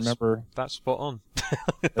 I don't remember. That's spot on.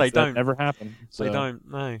 That ever happened. So. They don't.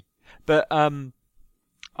 No. But I don't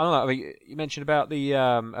know. I mean, you mentioned about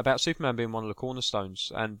about Superman being one of the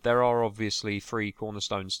cornerstones, and there are obviously 3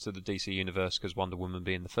 cornerstones to the DC universe, because Wonder Woman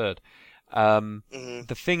being the third.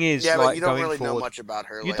 The thing is, but you don't really know much about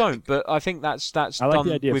her. You don't, but I think that's done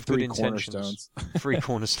with good intentions. 3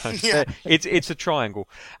 cornerstones. Yeah. It's a triangle,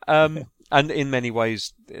 and in many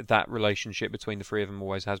ways, that relationship between the 3 of them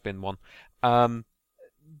always has been one.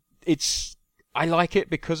 I like it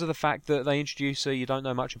because of the fact that they introduce her, you don't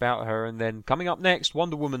know much about her, and then coming up next,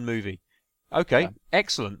 Wonder Woman movie. Okay,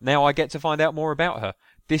 excellent. Now I get to find out more about her.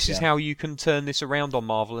 This is how you can turn this around on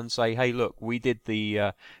Marvel and say, hey, look, we did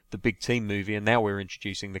the big team movie, and now we're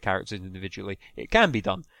introducing the characters individually. It can be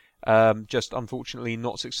done. Just unfortunately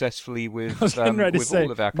not successfully with all of our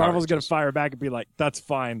characters. Marvel's going to fire back and be like, that's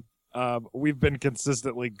fine. We've been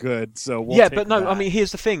consistently good, so we'll take but no, that. I mean,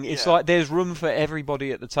 here's the thing. It's like there's room for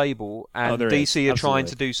everybody at the table, and DC are trying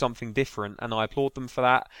to do something different, and I applaud them for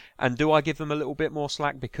that. And do I give them a little bit more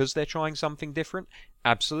slack because they're trying something different?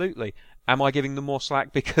 Absolutely. Am I giving them more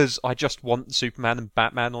slack because I just want Superman and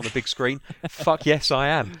Batman on a big screen? Fuck yes, I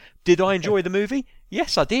am. Did I enjoy the movie?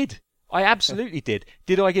 Yes, I did. I absolutely did.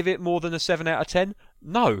 Did I give it more than a 7 out of 10?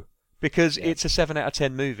 No, because it's a 7 out of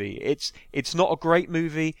 10 movie. It's not a great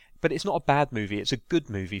movie, but it's not a bad movie. It's a good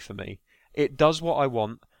movie for me. It does what I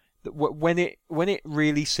want. When it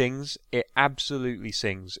really sings, it absolutely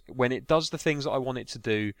sings. When it does the things that I want it to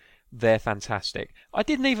do, they're fantastic. I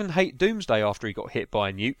didn't even hate Doomsday after he got hit by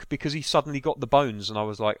a nuke, because he suddenly got the bones, and I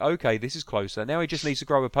was like, okay, this is closer. Now he just needs to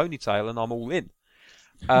grow a ponytail, and I'm all in.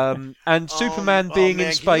 And Superman being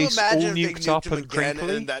in space, all nuked up and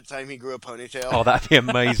crinkly. And that time he grew a ponytail. Oh, that'd be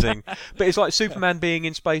amazing. But it's like Superman being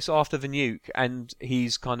in space after the nuke, and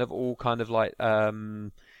he's kind of like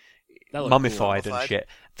mummified and shit.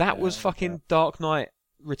 That was fucking Dark Knight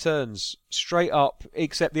Returns, straight up,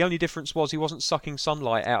 except the only difference was he wasn't sucking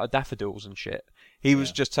sunlight out of daffodils and shit. He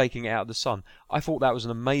was just taking it out of the sun. I thought that was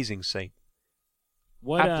an amazing scene.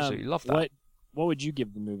 Absolutely love that. What would you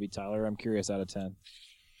give the movie, Tyler? I'm curious, out of 10.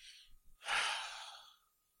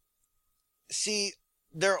 See,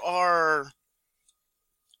 there are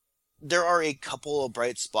a couple of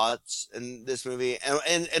bright spots in this movie,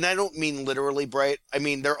 and I don't mean literally bright. I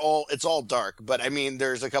mean it's all dark, but I mean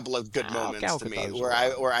there's a couple of good moments to me where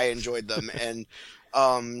I enjoyed them, and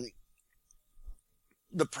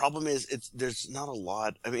the problem is there's not a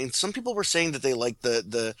lot. I mean, some people were saying that they like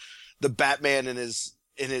the Batman in his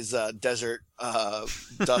desert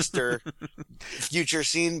duster future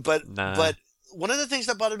scene, but one of the things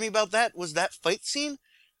that bothered me about that was that fight scene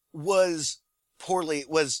was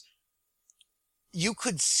you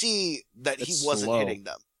could see that he wasn't hitting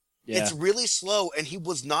them. Yeah. It's really slow, and he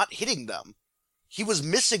was not hitting them. He was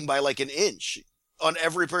missing by like an inch on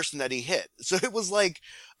every person that he hit. So it was like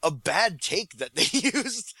a bad take that they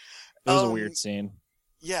used. It was a weird scene.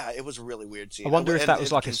 Yeah, it was a really weird scene. I wonder if that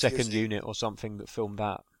was like a second unit or something that filmed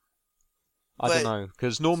that. I don't know,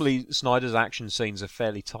 because normally Snyder's action scenes are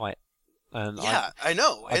fairly tight. And I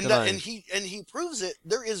know, and he proves it.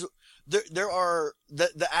 There are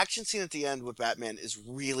the action scene at the end with Batman is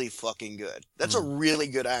really fucking good. That's a really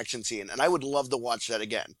good action scene, and I would love to watch that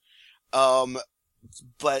again.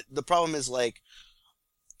 But the problem is like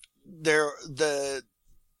the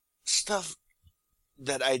stuff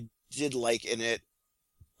that I did like in it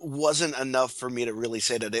wasn't enough for me to really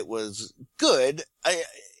say that it was good.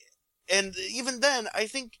 And even then, I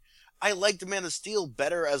think I liked Man of Steel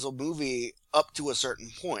better as a movie up to a certain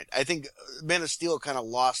point. I think Man of Steel kind of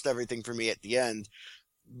lost everything for me at the end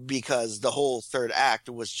because the whole third act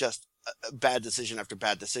was just a bad decision after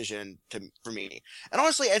bad decision for me. And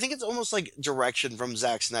honestly, I think it's almost like direction from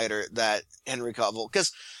Zack Snyder that Henry Cavill,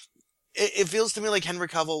 because it feels to me like Henry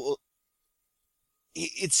Cavill,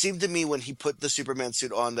 it seemed to me when he put the Superman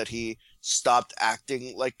suit on that he stopped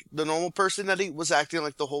acting like the normal person that he was acting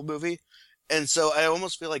like the whole movie. And so I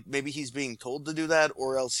almost feel like maybe he's being told to do that,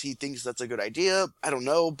 or else he thinks that's a good idea. I don't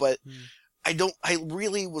know, but I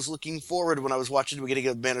really was looking forward when I was watching the beginning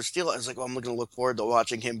of Man of Steel. I was like, well, I'm going to look forward to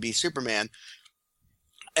watching him be Superman.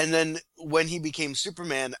 And then when he became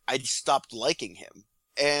Superman, I stopped liking him.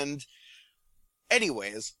 And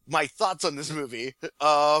anyways, my thoughts on this movie.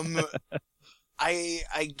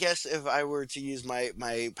 I guess if I were to use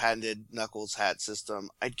my patented Knuckles hat system,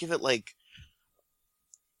 I'd give it like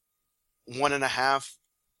 1.5.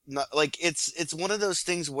 Like it's one of those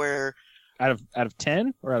things where out of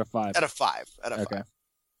 10 or out of 5? Out of 5. Out of 5.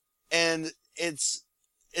 And it's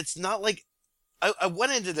not like I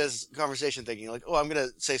went into this conversation thinking like, oh, I'm gonna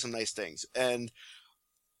say some nice things, and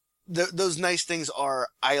those nice things are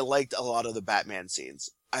I liked a lot of the Batman scenes.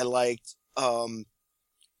 I liked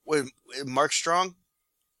with Mark Strong,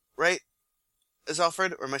 right? Is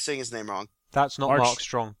Alfred, or am I saying his name wrong? That's not Mark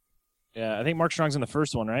Strong. Yeah, I think Mark Strong's in the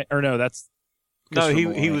first one, right? Or no, that's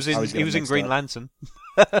he was in Green Lantern.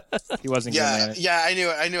 He wasn't. Green Lantern. Yeah, I knew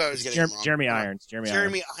I was getting it wrong. Jeremy Irons.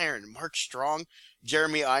 Jeremy Irons. Mark Strong.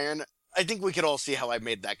 Jeremy Irons. I think we could all see how I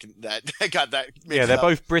made that. I got that. Yeah, they're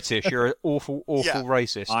both British. You're an awful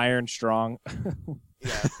racist. Iron Strong.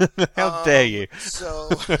 Yeah. How dare you?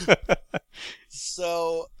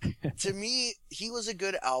 So to me, he was a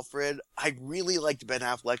good Alfred. I really liked Ben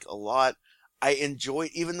Affleck a lot. I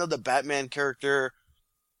enjoyed, even though the Batman character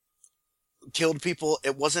killed people,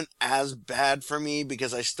 it wasn't as bad for me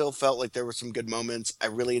because I still felt like there were some good moments. I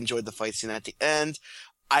really enjoyed the fight scene at the end.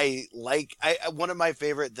 One of my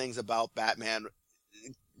favorite things about Batman,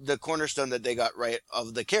 the cornerstone that they got right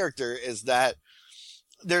of the character, is that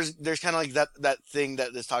there's kind of like that thing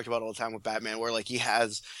that is talked about all the time with Batman, where like he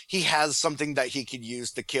has something that he could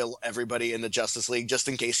use to kill everybody in the Justice League just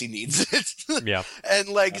in case he needs it. Yeah. And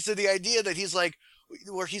like, so the idea that he's like,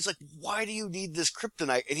 why do you need this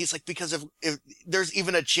kryptonite? And he's like, because if there's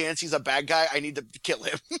even a chance he's a bad guy, I need to kill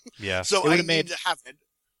him. Yeah. So I need to have it.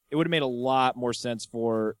 It would have made a lot more sense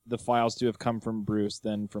for the files to have come from Bruce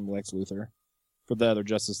than from Lex Luthor, for the other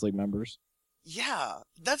Justice League members. Yeah,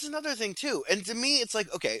 that's another thing too. And to me, it's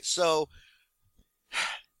like, okay, so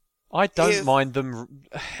I don't mind them.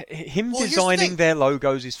 Him designing their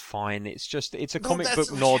logos is fine. It's just a comic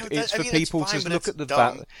book nod. It's for people to look at the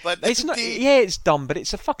dumb, but it's not. Yeah, it's dumb, but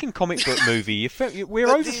it's a fucking comic book movie. We're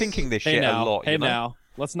overthinking this shit a lot. Now,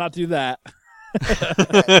 let's not do that.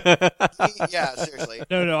 Yeah, seriously.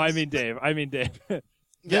 No, I mean Dave.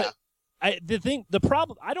 Yeah. The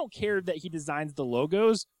problem, I don't care that he designs the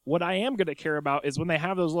logos. What I am going to care about is when they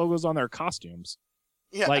have those logos on their costumes.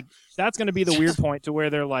 Yeah. Like, that's going to be the weird point to where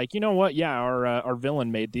they're like, you know what? Yeah, our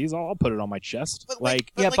villain made these. I'll put it on my chest. But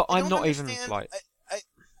I'm not even like.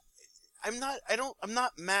 I'm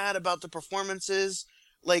not mad about the performances.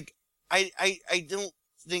 Like, I don't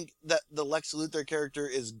think that the Lex Luthor character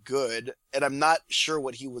is good, and I'm not sure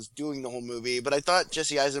what he was doing the whole movie, but I thought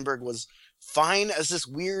Jesse Eisenberg was fine as this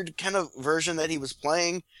weird kind of version that he was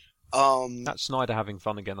playing. That's Snyder having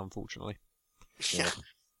fun again, unfortunately. Yeah.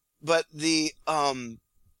 But I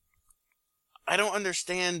don't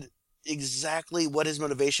understand exactly what his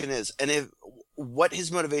motivation is, and what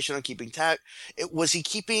his motivation on keeping was he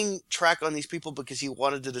keeping track on these people because he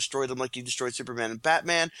wanted to destroy them like he destroyed Superman and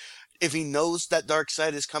Batman? If he knows that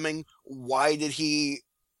Darkseid is coming, why did he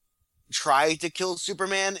try to kill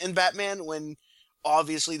Superman and Batman when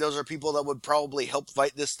obviously those are people that would probably help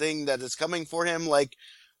fight this thing that is coming for him? Like,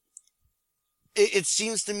 it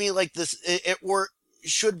seems to me like this, or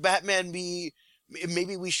should Batman be,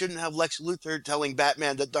 maybe we shouldn't have Lex Luthor telling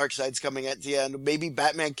Batman that Darkseid's coming at the end. Maybe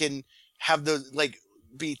Batman can have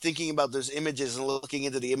be thinking about those images and looking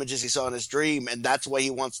into the images he saw in his dream, and that's why he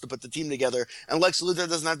wants to put the team together. And Lex Luthor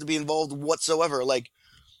doesn't have to be involved whatsoever. Like,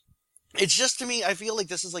 it's just, to me, I feel like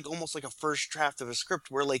this is like almost like a first draft of a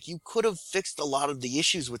script where like you could have fixed a lot of the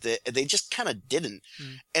issues with it and they just kind of didn't.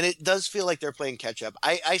 And it does feel like they're playing catch up.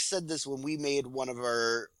 I said this when we made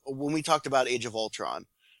when we talked about Age of Ultron.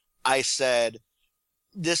 I said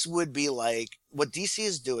this would be like what DC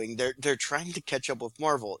is doing. They're trying to catch up with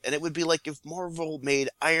Marvel, and it would be like if Marvel made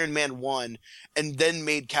Iron Man 1 and then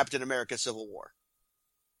made Captain America Civil War.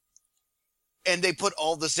 And they put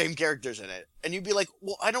all the same characters in it. And you'd be like,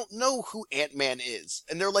 well, I don't know who Ant-Man is.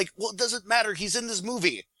 And they're like, well, it doesn't matter. He's in this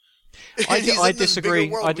movie. I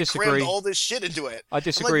disagree. I disagree. We crammed all this shit into it. I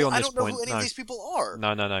disagree on this point. I don't know who any of these people are.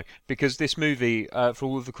 No. Because this movie, for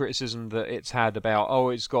all of the criticism that it's had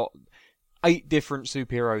about, it's got 8 different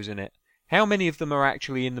superheroes in it. How many of them are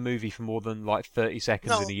actually in the movie for more than like 30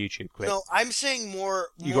 seconds in a YouTube clip? No, I'm saying more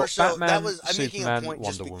got so. Batman, I'm making a Superman, point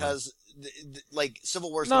just Wonder because like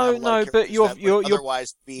Civil War's No, but you're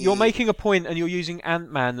otherwise making a point, and you're using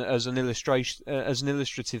Ant-Man as an illustration, as an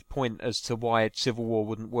illustrative point as to why Civil War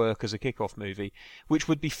wouldn't work as a kickoff movie, which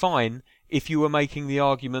would be fine if you were making the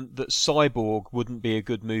argument that Cyborg wouldn't be a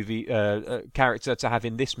good movie character to have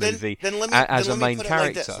in this movie as a main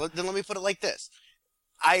character. Then let me put it like this: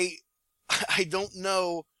 I don't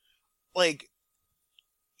know, like,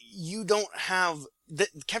 you don't have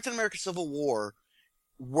Captain America: Civil War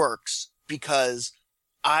works because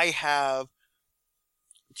I have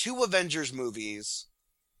 2 Avengers movies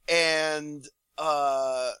and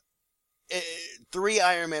 3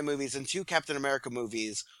 Iron Man movies and 2 Captain America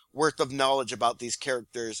movies worth of knowledge about these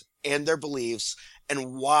characters and their beliefs,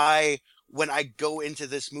 and why when I go into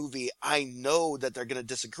this movie I know that they're going to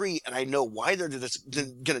disagree, and I know why they're going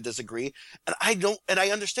to disagree, and I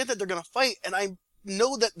understand that they're going to fight, and I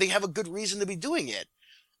know that they have a good reason to be doing it.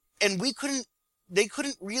 And they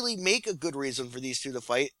couldn't really make a good reason for these 2 to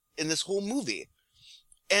fight in this whole movie.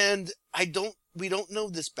 And we don't know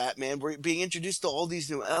this Batman. We're being introduced to all these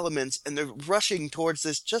new elements, and they're rushing towards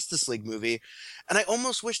this Justice League movie. And I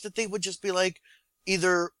almost wish that they would just be like,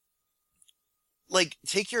 either like,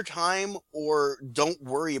 take your time or don't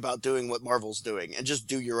worry about doing what Marvel's doing and just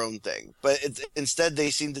do your own thing. But instead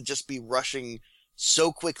they seem to just be rushing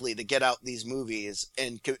so quickly to get out these movies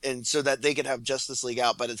and so that they could have Justice League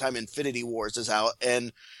out by the time Infinity Wars is out.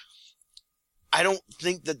 And I don't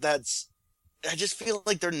think I just feel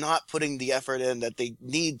like they're not putting the effort in that they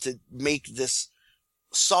need to make this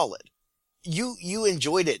solid. You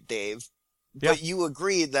enjoyed it, Dave, but you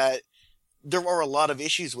agree that there are a lot of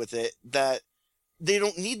issues with it that they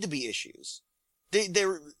don't need to be issues.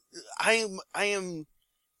 I am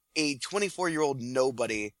a 24-year-old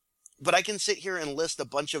nobody, but I can sit here and list a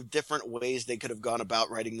bunch of different ways they could have gone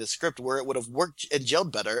about writing this script where it would have worked and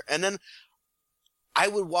gelled better. And then I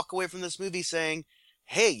would walk away from this movie saying,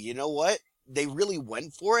 hey, you know what? They really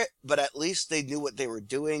went for it, but at least they knew what they were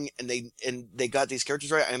doing, and they got these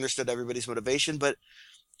characters right. I understood everybody's motivation, but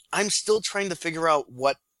I'm still trying to figure out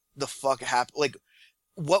what the fuck happened. Like,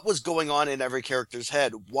 what was going on in every character's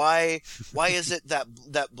head? Why is it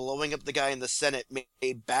that blowing up the guy in the Senate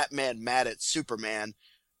made Batman mad at Superman?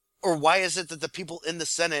 Or why is it that the people in the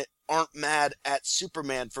Senate aren't mad at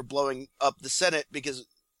Superman for blowing up the Senate? Because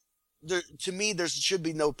to me, there should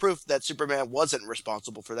be no proof that Superman wasn't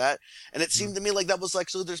responsible for that. And it seemed to me like that was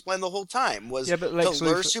Lex Luthor's plan the whole time, was to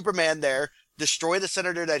lure Superman there, destroy the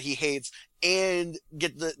senator that he hates, and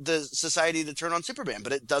get the society to turn on Superman.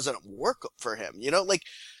 But it doesn't work for him, you know? Like,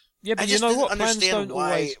 yeah, but I just you know didn't what? understand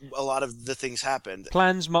why a lot of the things happened.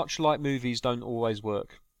 Plans, much like movies, don't always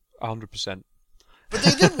work 100%. But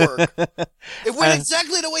they did work. It went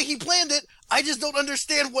exactly the way he planned it. I just don't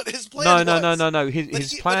understand what his plan was. No.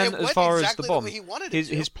 His plan as far as the bomb.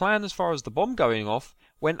 His plan as far as the bomb going off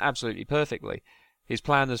went absolutely perfectly. His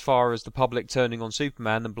plan as far as the public turning on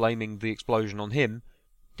Superman and blaming the explosion on him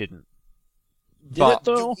didn't. Did it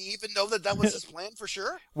Do though? we even know that was his plan for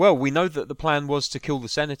sure? Well, we know that the plan was to kill the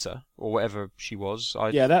senator or whatever she was.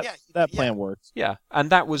 Yeah, that Yeah. plan worked. Yeah, and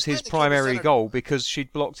that was The his plan to kill the primary senator. goal because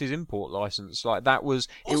she'd blocked his import license. Like it was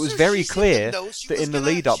Also, very she seemed to clear know she that was in the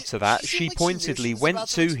gonna- lead up she- to that, she she seemed like she knew pointedly she was went about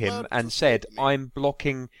to to him explode and with said, me. "I'm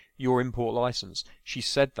blocking your import license." She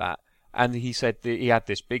said that, and he said that he had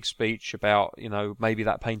this big speech about, maybe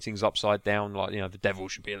that painting's upside down, like the devil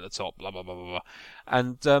should be at the top, blah blah blah blah blah,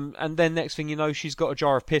 and then next thing you know, she's got a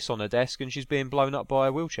jar of piss on her desk and she's being blown up by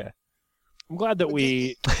a wheelchair. I'm glad that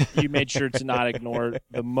you made sure to not ignore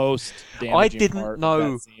the most damaging I part didn't of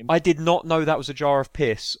know. that scene. I did not know that was a jar of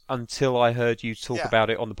piss until I heard you talk Yeah. about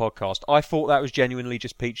it on the podcast. I thought that was genuinely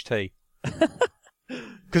just peach tea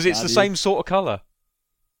because it's Nah, the dude. same sort of color.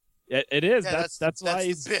 It is. Yeah, That's why the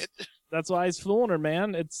he's bit. that's why he's fooling her,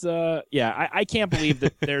 man. It's I can't believe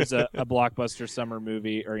that there's a blockbuster summer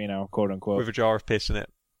movie or quote unquote With a jar of piss in it.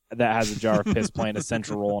 that has a jar of piss playing a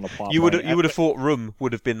central role in a plot. You would line. have thought Room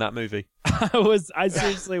would have been that movie. I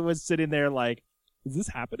seriously was sitting there like, is this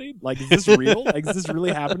happening? Like, is this real? Like, is this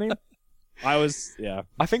really happening? I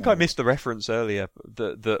think I missed the reference earlier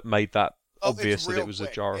that made that obvious it's that real it was quick.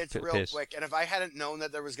 a jar of It's real piss. quick. And if I hadn't known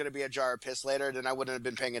that there was going to be a jar of piss later, then I wouldn't have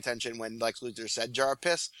been paying attention when Lex Luthor said jar of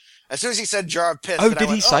piss. As soon as he said jar of piss, Oh, then I did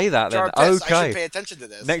he went, say that jar then? of piss, I Okay. should pay attention to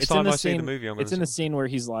this. Next It's in time the I see the scene- movie, I'm going It's in the scene where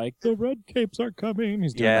he's like, the red capes are coming.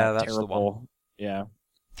 He's doing Yeah, that that's the terrible. Yeah,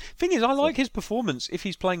 Thing is, I like his performance if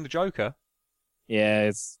he's playing the Joker.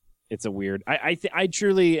 yeah. It's a weird. I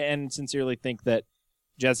truly and sincerely think that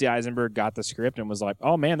Jesse Eisenberg got the script and was like,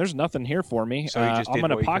 "Oh man, there's nothing here for me. So he just I'm did going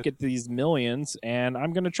to what he pocket these millions, and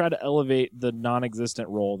I'm going to try to elevate the non-existent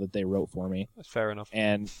role that they wrote for me, That's fair enough.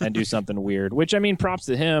 and do something weird." Which I mean, props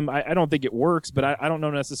to him. I don't think it works, but I don't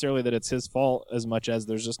know necessarily that it's his fault as much as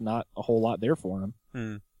there's just not a whole lot there for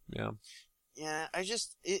him. Yeah. Yeah,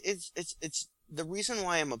 it's the reason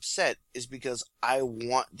why I'm upset is because I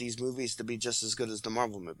want these movies to be just as good as the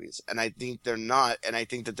Marvel movies, and I think they're not, and I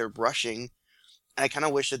think that they're rushing. And I kind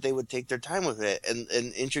of wish that they would take their time with it and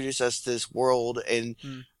introduce us to this world, and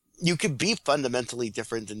you could be fundamentally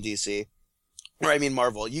different than DC, or I mean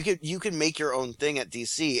Marvel. You could make your own thing at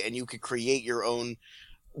DC, and you could create your own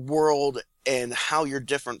world and how you're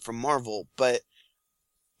different from Marvel, but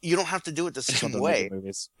you don't have to do it the same Something way. with the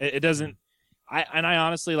movies. It doesn't. I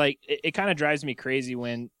honestly like. It kind of drives me crazy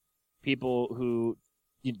when people who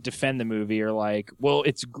defend the movie are like, "Well,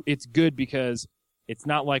 it's good because it's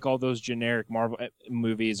not like all those generic Marvel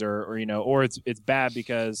movies, or it's bad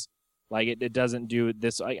because like it doesn't do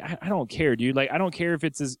this." I don't care, dude. Like I don't care if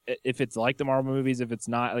it's like the Marvel movies. If it's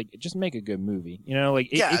not, like just make a good movie. Like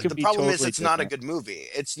it could the be problem is totally it's not a different. good movie.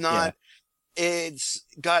 It's not. It's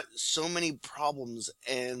got so many problems,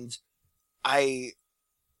 and I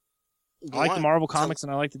like the Marvel comics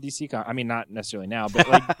and I like the DC comics. I mean, not necessarily now, but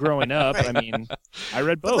like growing up, Right. I mean, I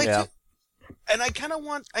read But both. like, and I kind of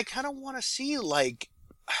want to see, like,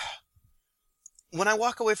 when I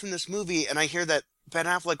walk away from this movie and I hear that Ben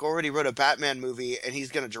Affleck already wrote a Batman movie and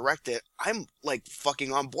he's going to direct it, I'm like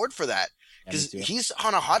fucking on board for that, Yeah, me because too. he's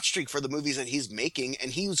on a hot streak for the movies that he's making,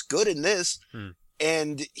 and he was good in this,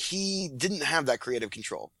 and he didn't have that creative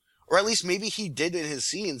control, or at least maybe he did in his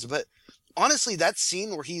scenes, but honestly, that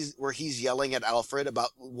scene where he's yelling at Alfred about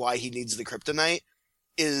why he needs the kryptonite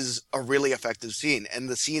is a really effective scene, and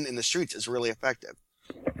the scene in the streets is really effective.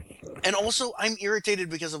 And also, I'm irritated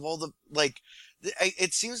because of all the, like,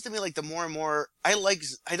 it seems to me like the more and more I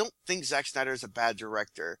don't think Zack Snyder is a bad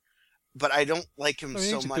director, but I don't like him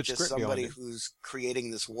so much as somebody who's creating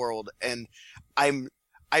this world. And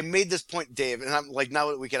I made this point, Dave, and I'm like,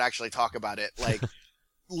 now we could actually talk about it. Like,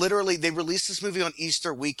 literally, they released this movie on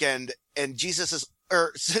Easter weekend, and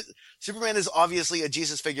Superman is obviously a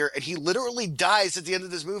Jesus figure, and he literally dies at the end of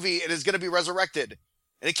this movie and is going to be resurrected.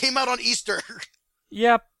 And it came out on Easter.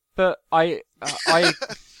 Yeah, but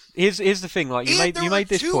here's the thing. Like you made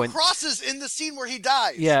this point. Two crosses in the scene where he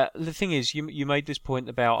dies. Yeah, the thing is, you made this point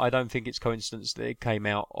about I don't think it's coincidence that it came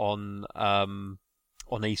out on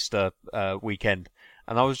Easter weekend,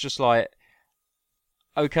 and I was just like,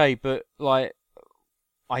 okay, but like.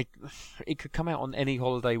 It could come out on any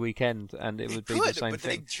holiday weekend, and it would be the same but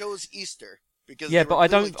thing. they chose Easter because Yeah, they but were I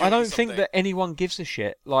clearly don't doing think something. that anyone gives a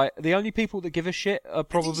shit. Like the only people that give a shit are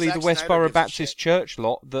probably Zack the Snyder Westboro gives a Baptist shit. Church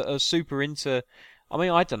lot that are super into. I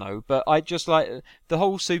mean, I don't know, but I just like the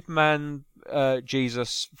whole Superman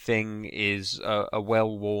Jesus thing is a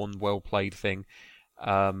well-worn, well-played thing,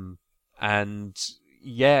 and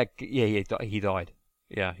yeah, he died.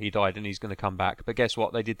 Yeah, he died, and he's going to come back. But guess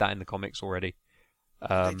what? They did that in the comics already.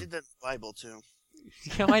 They did that in the Bible too.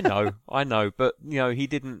 Yeah, I know, but he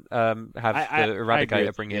didn't have the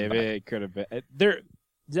Eradicator bring him back. It could have been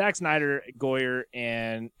Zack Snyder, Goyer,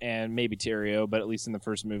 and maybe Terrio, but at least in the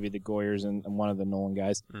first movie, the Goyers and one of the Nolan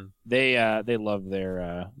guys, they love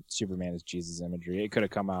their Superman as Jesus imagery. It could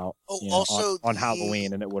have come out on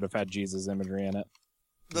Halloween, and it would have had Jesus imagery in it.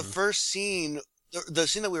 The first scene, the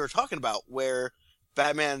scene that we were talking about, where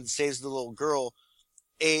Batman saves the little girl,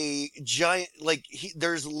 a giant,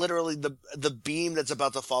 there's literally the beam that's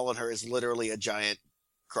about to fall on her is literally a giant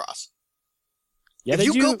cross. Yeah,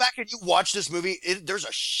 if you go back and you watch this movie, there's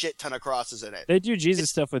a shit ton of crosses in it. They do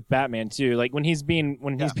Jesus stuff with Batman too. Like when he's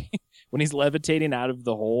levitating out of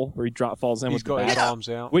the hole where he falls in with the bat arms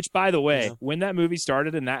out. Which, by the way, when that movie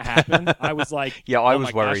started and that happened, I was like, I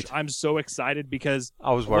was worried. Gosh, I'm so excited because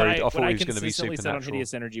I was worried. I thought he was going to be supernatural. supernatural. Said on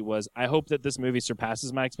Hideous Energy was, I hope that this movie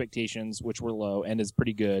surpasses my expectations, which were low, and is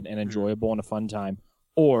pretty good and enjoyable and a fun time.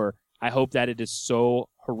 Or I hope that it is so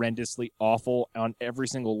horrendously awful on every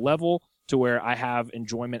single level, to where I have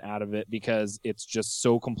enjoyment out of it because it's just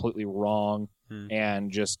so completely wrong and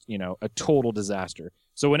just, a total disaster.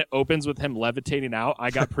 So when it opens with him levitating out, I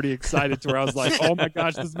got pretty excited to where I was like, oh my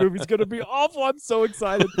gosh, this movie's going to be awful. I'm so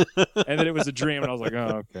excited. And then it was a dream and I was like,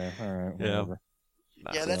 oh, okay. All right. Whatever.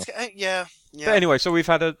 Yeah. But anyway, so we've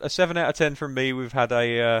had a 7 out of 10 from me. We've had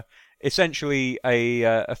essentially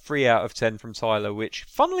a 3 out of 10 from Tyler, which,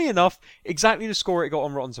 funnily enough, exactly the score it got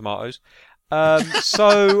on Rotten Tomatoes.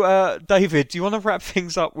 So, David, do you want to wrap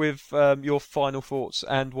things up with your final thoughts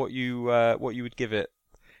and what you would give it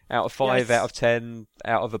out of 5, out of 10,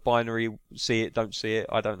 out of a binary? See it, don't see it.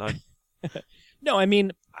 I don't know. No, I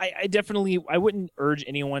mean, I definitely wouldn't urge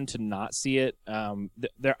anyone to not see it.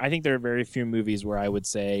 I think there are very few movies where I would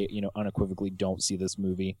say, unequivocally, don't see this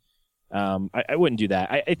movie. I wouldn't do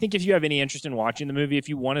that. I think if you have any interest in watching the movie, if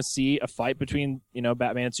you want to see a fight between,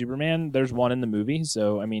 Batman and Superman, there's one in the movie.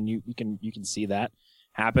 So, I mean, you can see that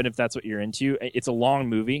happen if that's what you're into. It's a long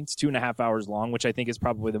movie. It's 2.5 hours long, which I think is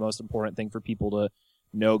probably the most important thing for people to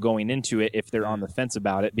know going into it if they're on the fence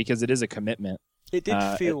about it, because it is a commitment. It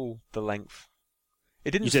did feel the length.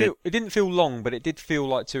 It didn't feel long, but it did feel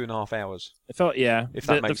like 2.5 hours. It felt, yeah. If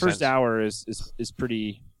that makes the first sense. hour is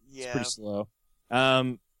pretty, it's pretty slow.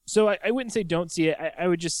 So I wouldn't say don't see it. I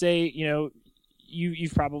would just say,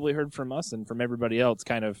 you've probably heard from us and from everybody else,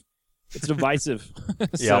 kind of, it's divisive.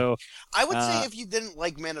 So I would say if you didn't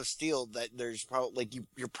like Man of Steel, that there's probably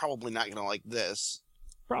you're probably not going to like this.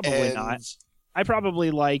 Probably not. I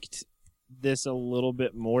probably liked this a little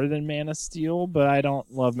bit more than Man of Steel, but I don't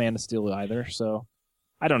love Man of Steel either. So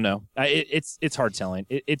I don't know. It's hard telling.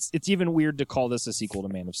 It's even weird to call this a sequel to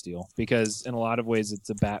Man of Steel, because in a lot of ways it's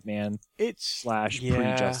a Batman /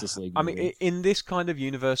 pre-Justice League movie. I mean, in this kind of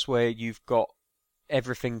universe where you've got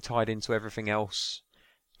everything tied into everything else,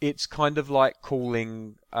 it's kind of like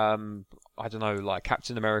calling I don't know, like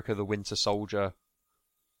Captain America: The Winter Soldier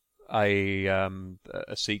a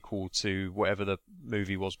sequel to whatever the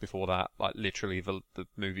movie was before that, like literally the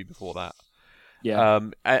movie before that. Yeah.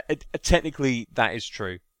 Technically, that is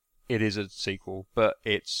true. It is a sequel, but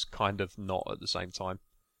it's kind of not at the same time.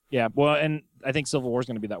 Yeah, well, and I think Civil War is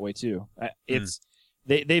going to be that way too.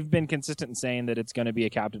 They've been consistent in saying that it's going to be a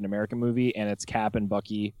Captain America movie, and it's Cap and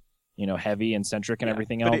Bucky, heavy and centric and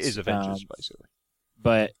everything else. But it is Avengers, basically.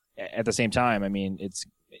 But at the same time, I mean,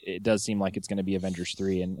 it does seem like it's going to be Avengers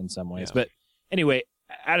 3 in some ways. Yeah. But anyway,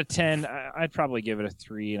 out of 10, I'd probably give it a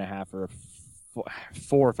 3.5 or a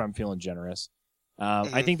 4 if I'm feeling generous.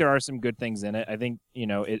 I think there are some good things in it. I think,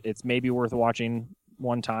 it's maybe worth watching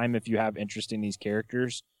one time if you have interest in these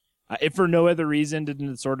characters. If for no other reason,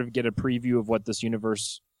 to sort of get a preview of what this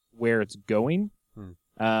universe, where it's going.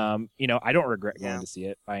 I don't regret going to see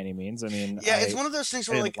it by any means. I mean, it's one of those things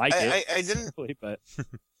where I didn't, really, but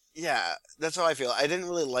yeah, that's how I feel. I didn't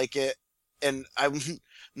really like it, and I'm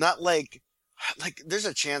not like there's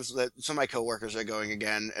a chance that some of my coworkers are going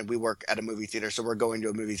again, and we work at a movie theater, so we're going to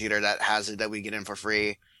a movie theater that has it that we get in for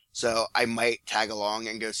free. So I might tag along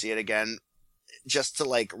and go see it again, just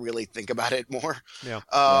to really think about it more. Yeah.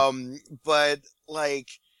 But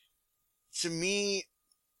to me,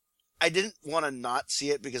 I didn't want to not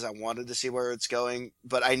see it because I wanted to see where it's going,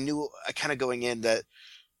 but I knew kind of going in that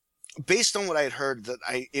based on what I had heard that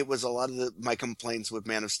it was a lot of my complaints with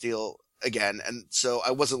Man of Steel again, and so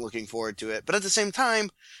I wasn't looking forward to it. But at the same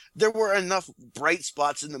time, there were enough bright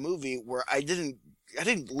spots in the movie where I didn't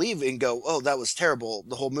leave and go, oh, that was terrible,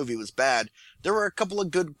 the whole movie was bad. There were a couple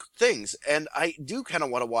of good things, and I do kind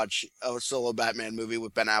of want to watch a solo Batman movie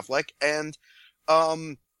with Ben Affleck, and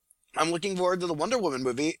I'm looking forward to the Wonder Woman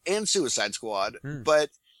movie and Suicide Squad, but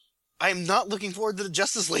I'm not looking forward to the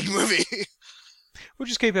Justice League movie. We'll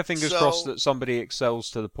just keep our fingers So- crossed that somebody excels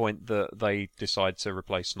to the point that they decide to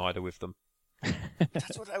replace Snyder with them.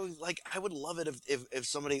 That's what I would like. I would love it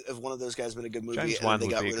if one of those guys made a good movie James and Wan they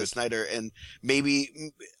would got be rid good. of Snyder, and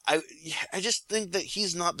maybe I just think that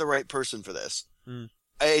he's not the right person for this. Mm.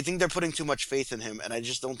 I think they're putting too much faith in him, and I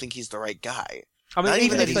just don't think he's the right guy. I mean, Not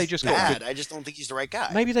even that if they he's just got bad, good, I just don't think he's the right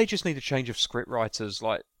guy. maybe they just need a change of script writers.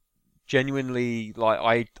 Like, genuinely,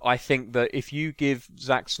 like I think that if you give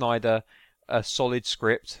Zack Snyder a solid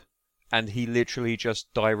script and he literally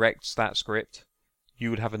just directs that script, you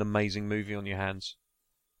would have an amazing movie on your hands.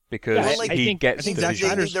 Because Yeah, I he think- gets I think the Zack they vision.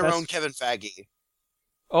 Snyder's need their best- own Kevin Feige.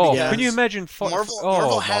 Oh, Yeah. can you imagine? Marvel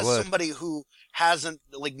oh, my has word. somebody who has the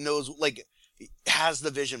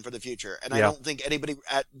vision for the future, and I Yeah. don't think anybody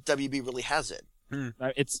at WB really has it.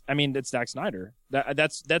 It's Zack Snyder.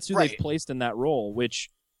 That's who Right. they've placed in that role. Which,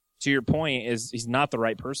 to your point, is he's not the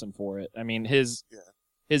right person for it. I mean, his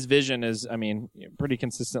vision is, pretty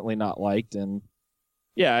consistently not liked, and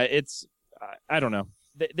it's I don't know.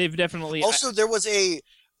 They've definitely Also, there was a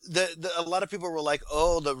lot of people were like,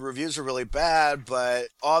 "Oh, the reviews are really bad," but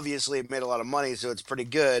obviously it made a lot of money, so it's pretty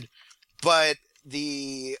good. But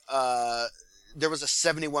there was a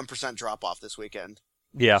 71% drop off this weekend.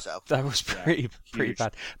 Yeah, So that was pretty huge.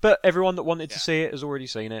 bad. But everyone that wanted to Yeah. see it has already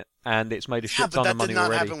seen it, and it's made a yeah, shit but ton that of money did not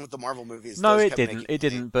already. happen with the Marvel movies. No, Those it kept didn't. making It money.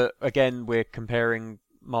 didn't. But again, we're comparing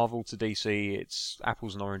Marvel to DC. It's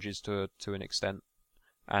apples and oranges to an extent,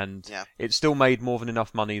 and Yeah. it still made more than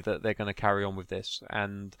enough money that they're going to carry on with this,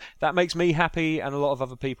 and that makes me happy, and a lot of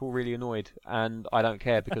other people really annoyed. And I don't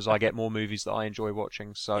care because I get more movies that I enjoy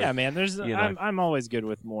watching. So yeah, man. There's you know. I'm always good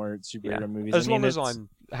with more superhero yeah. movies. As long as it's- I'm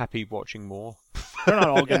happy watching more. they're not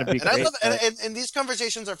all going to be And I great. love but- and these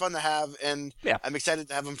conversations are fun to have, and Yeah. I'm excited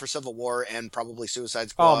to have them for Civil War and probably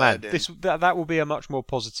Suicide Squad. Oh man, and- that will be a much more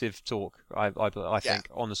positive talk. I Yeah. think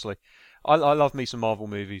honestly, I love me some Marvel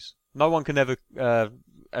movies. No one can ever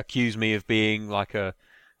accuse me of being like a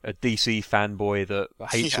DC fanboy that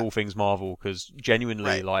hates Yeah. all things Marvel, because genuinely,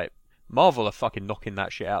 Right. like, Marvel are fucking knocking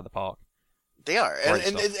that shit out of the park. They are, Great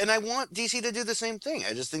and stuff. I want DC to do the same thing.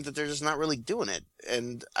 I just think that they're just not really doing it,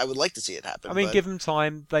 and I would like to see it happen. I mean, but give them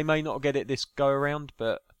time. They may not get it this go around,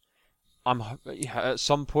 but at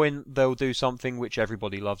some point they'll do something which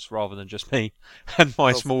everybody loves, rather than just me and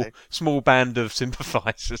my Hopefully. small band of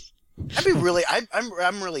sympathisers. I'd be really,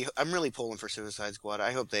 I'm really pulling for Suicide Squad.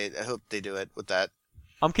 I hope they do it with that.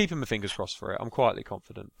 I'm keeping my fingers crossed for it. I'm quietly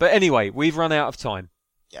confident. But anyway, we've run out of time.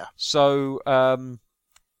 Yeah. So,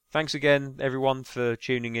 thanks again, everyone, for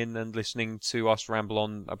tuning in and listening to us ramble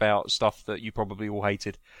on about stuff that you probably all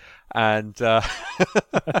hated. And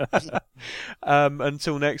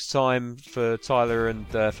until next time, for Tyler and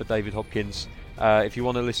for David Hopkins, if you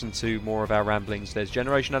want to listen to more of our ramblings, there's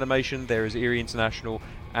Generation Animation, there is Eerie International,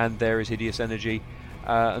 and there is Hideous Energy.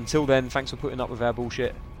 Until then, thanks for putting up with our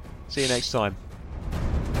bullshit. See you next time.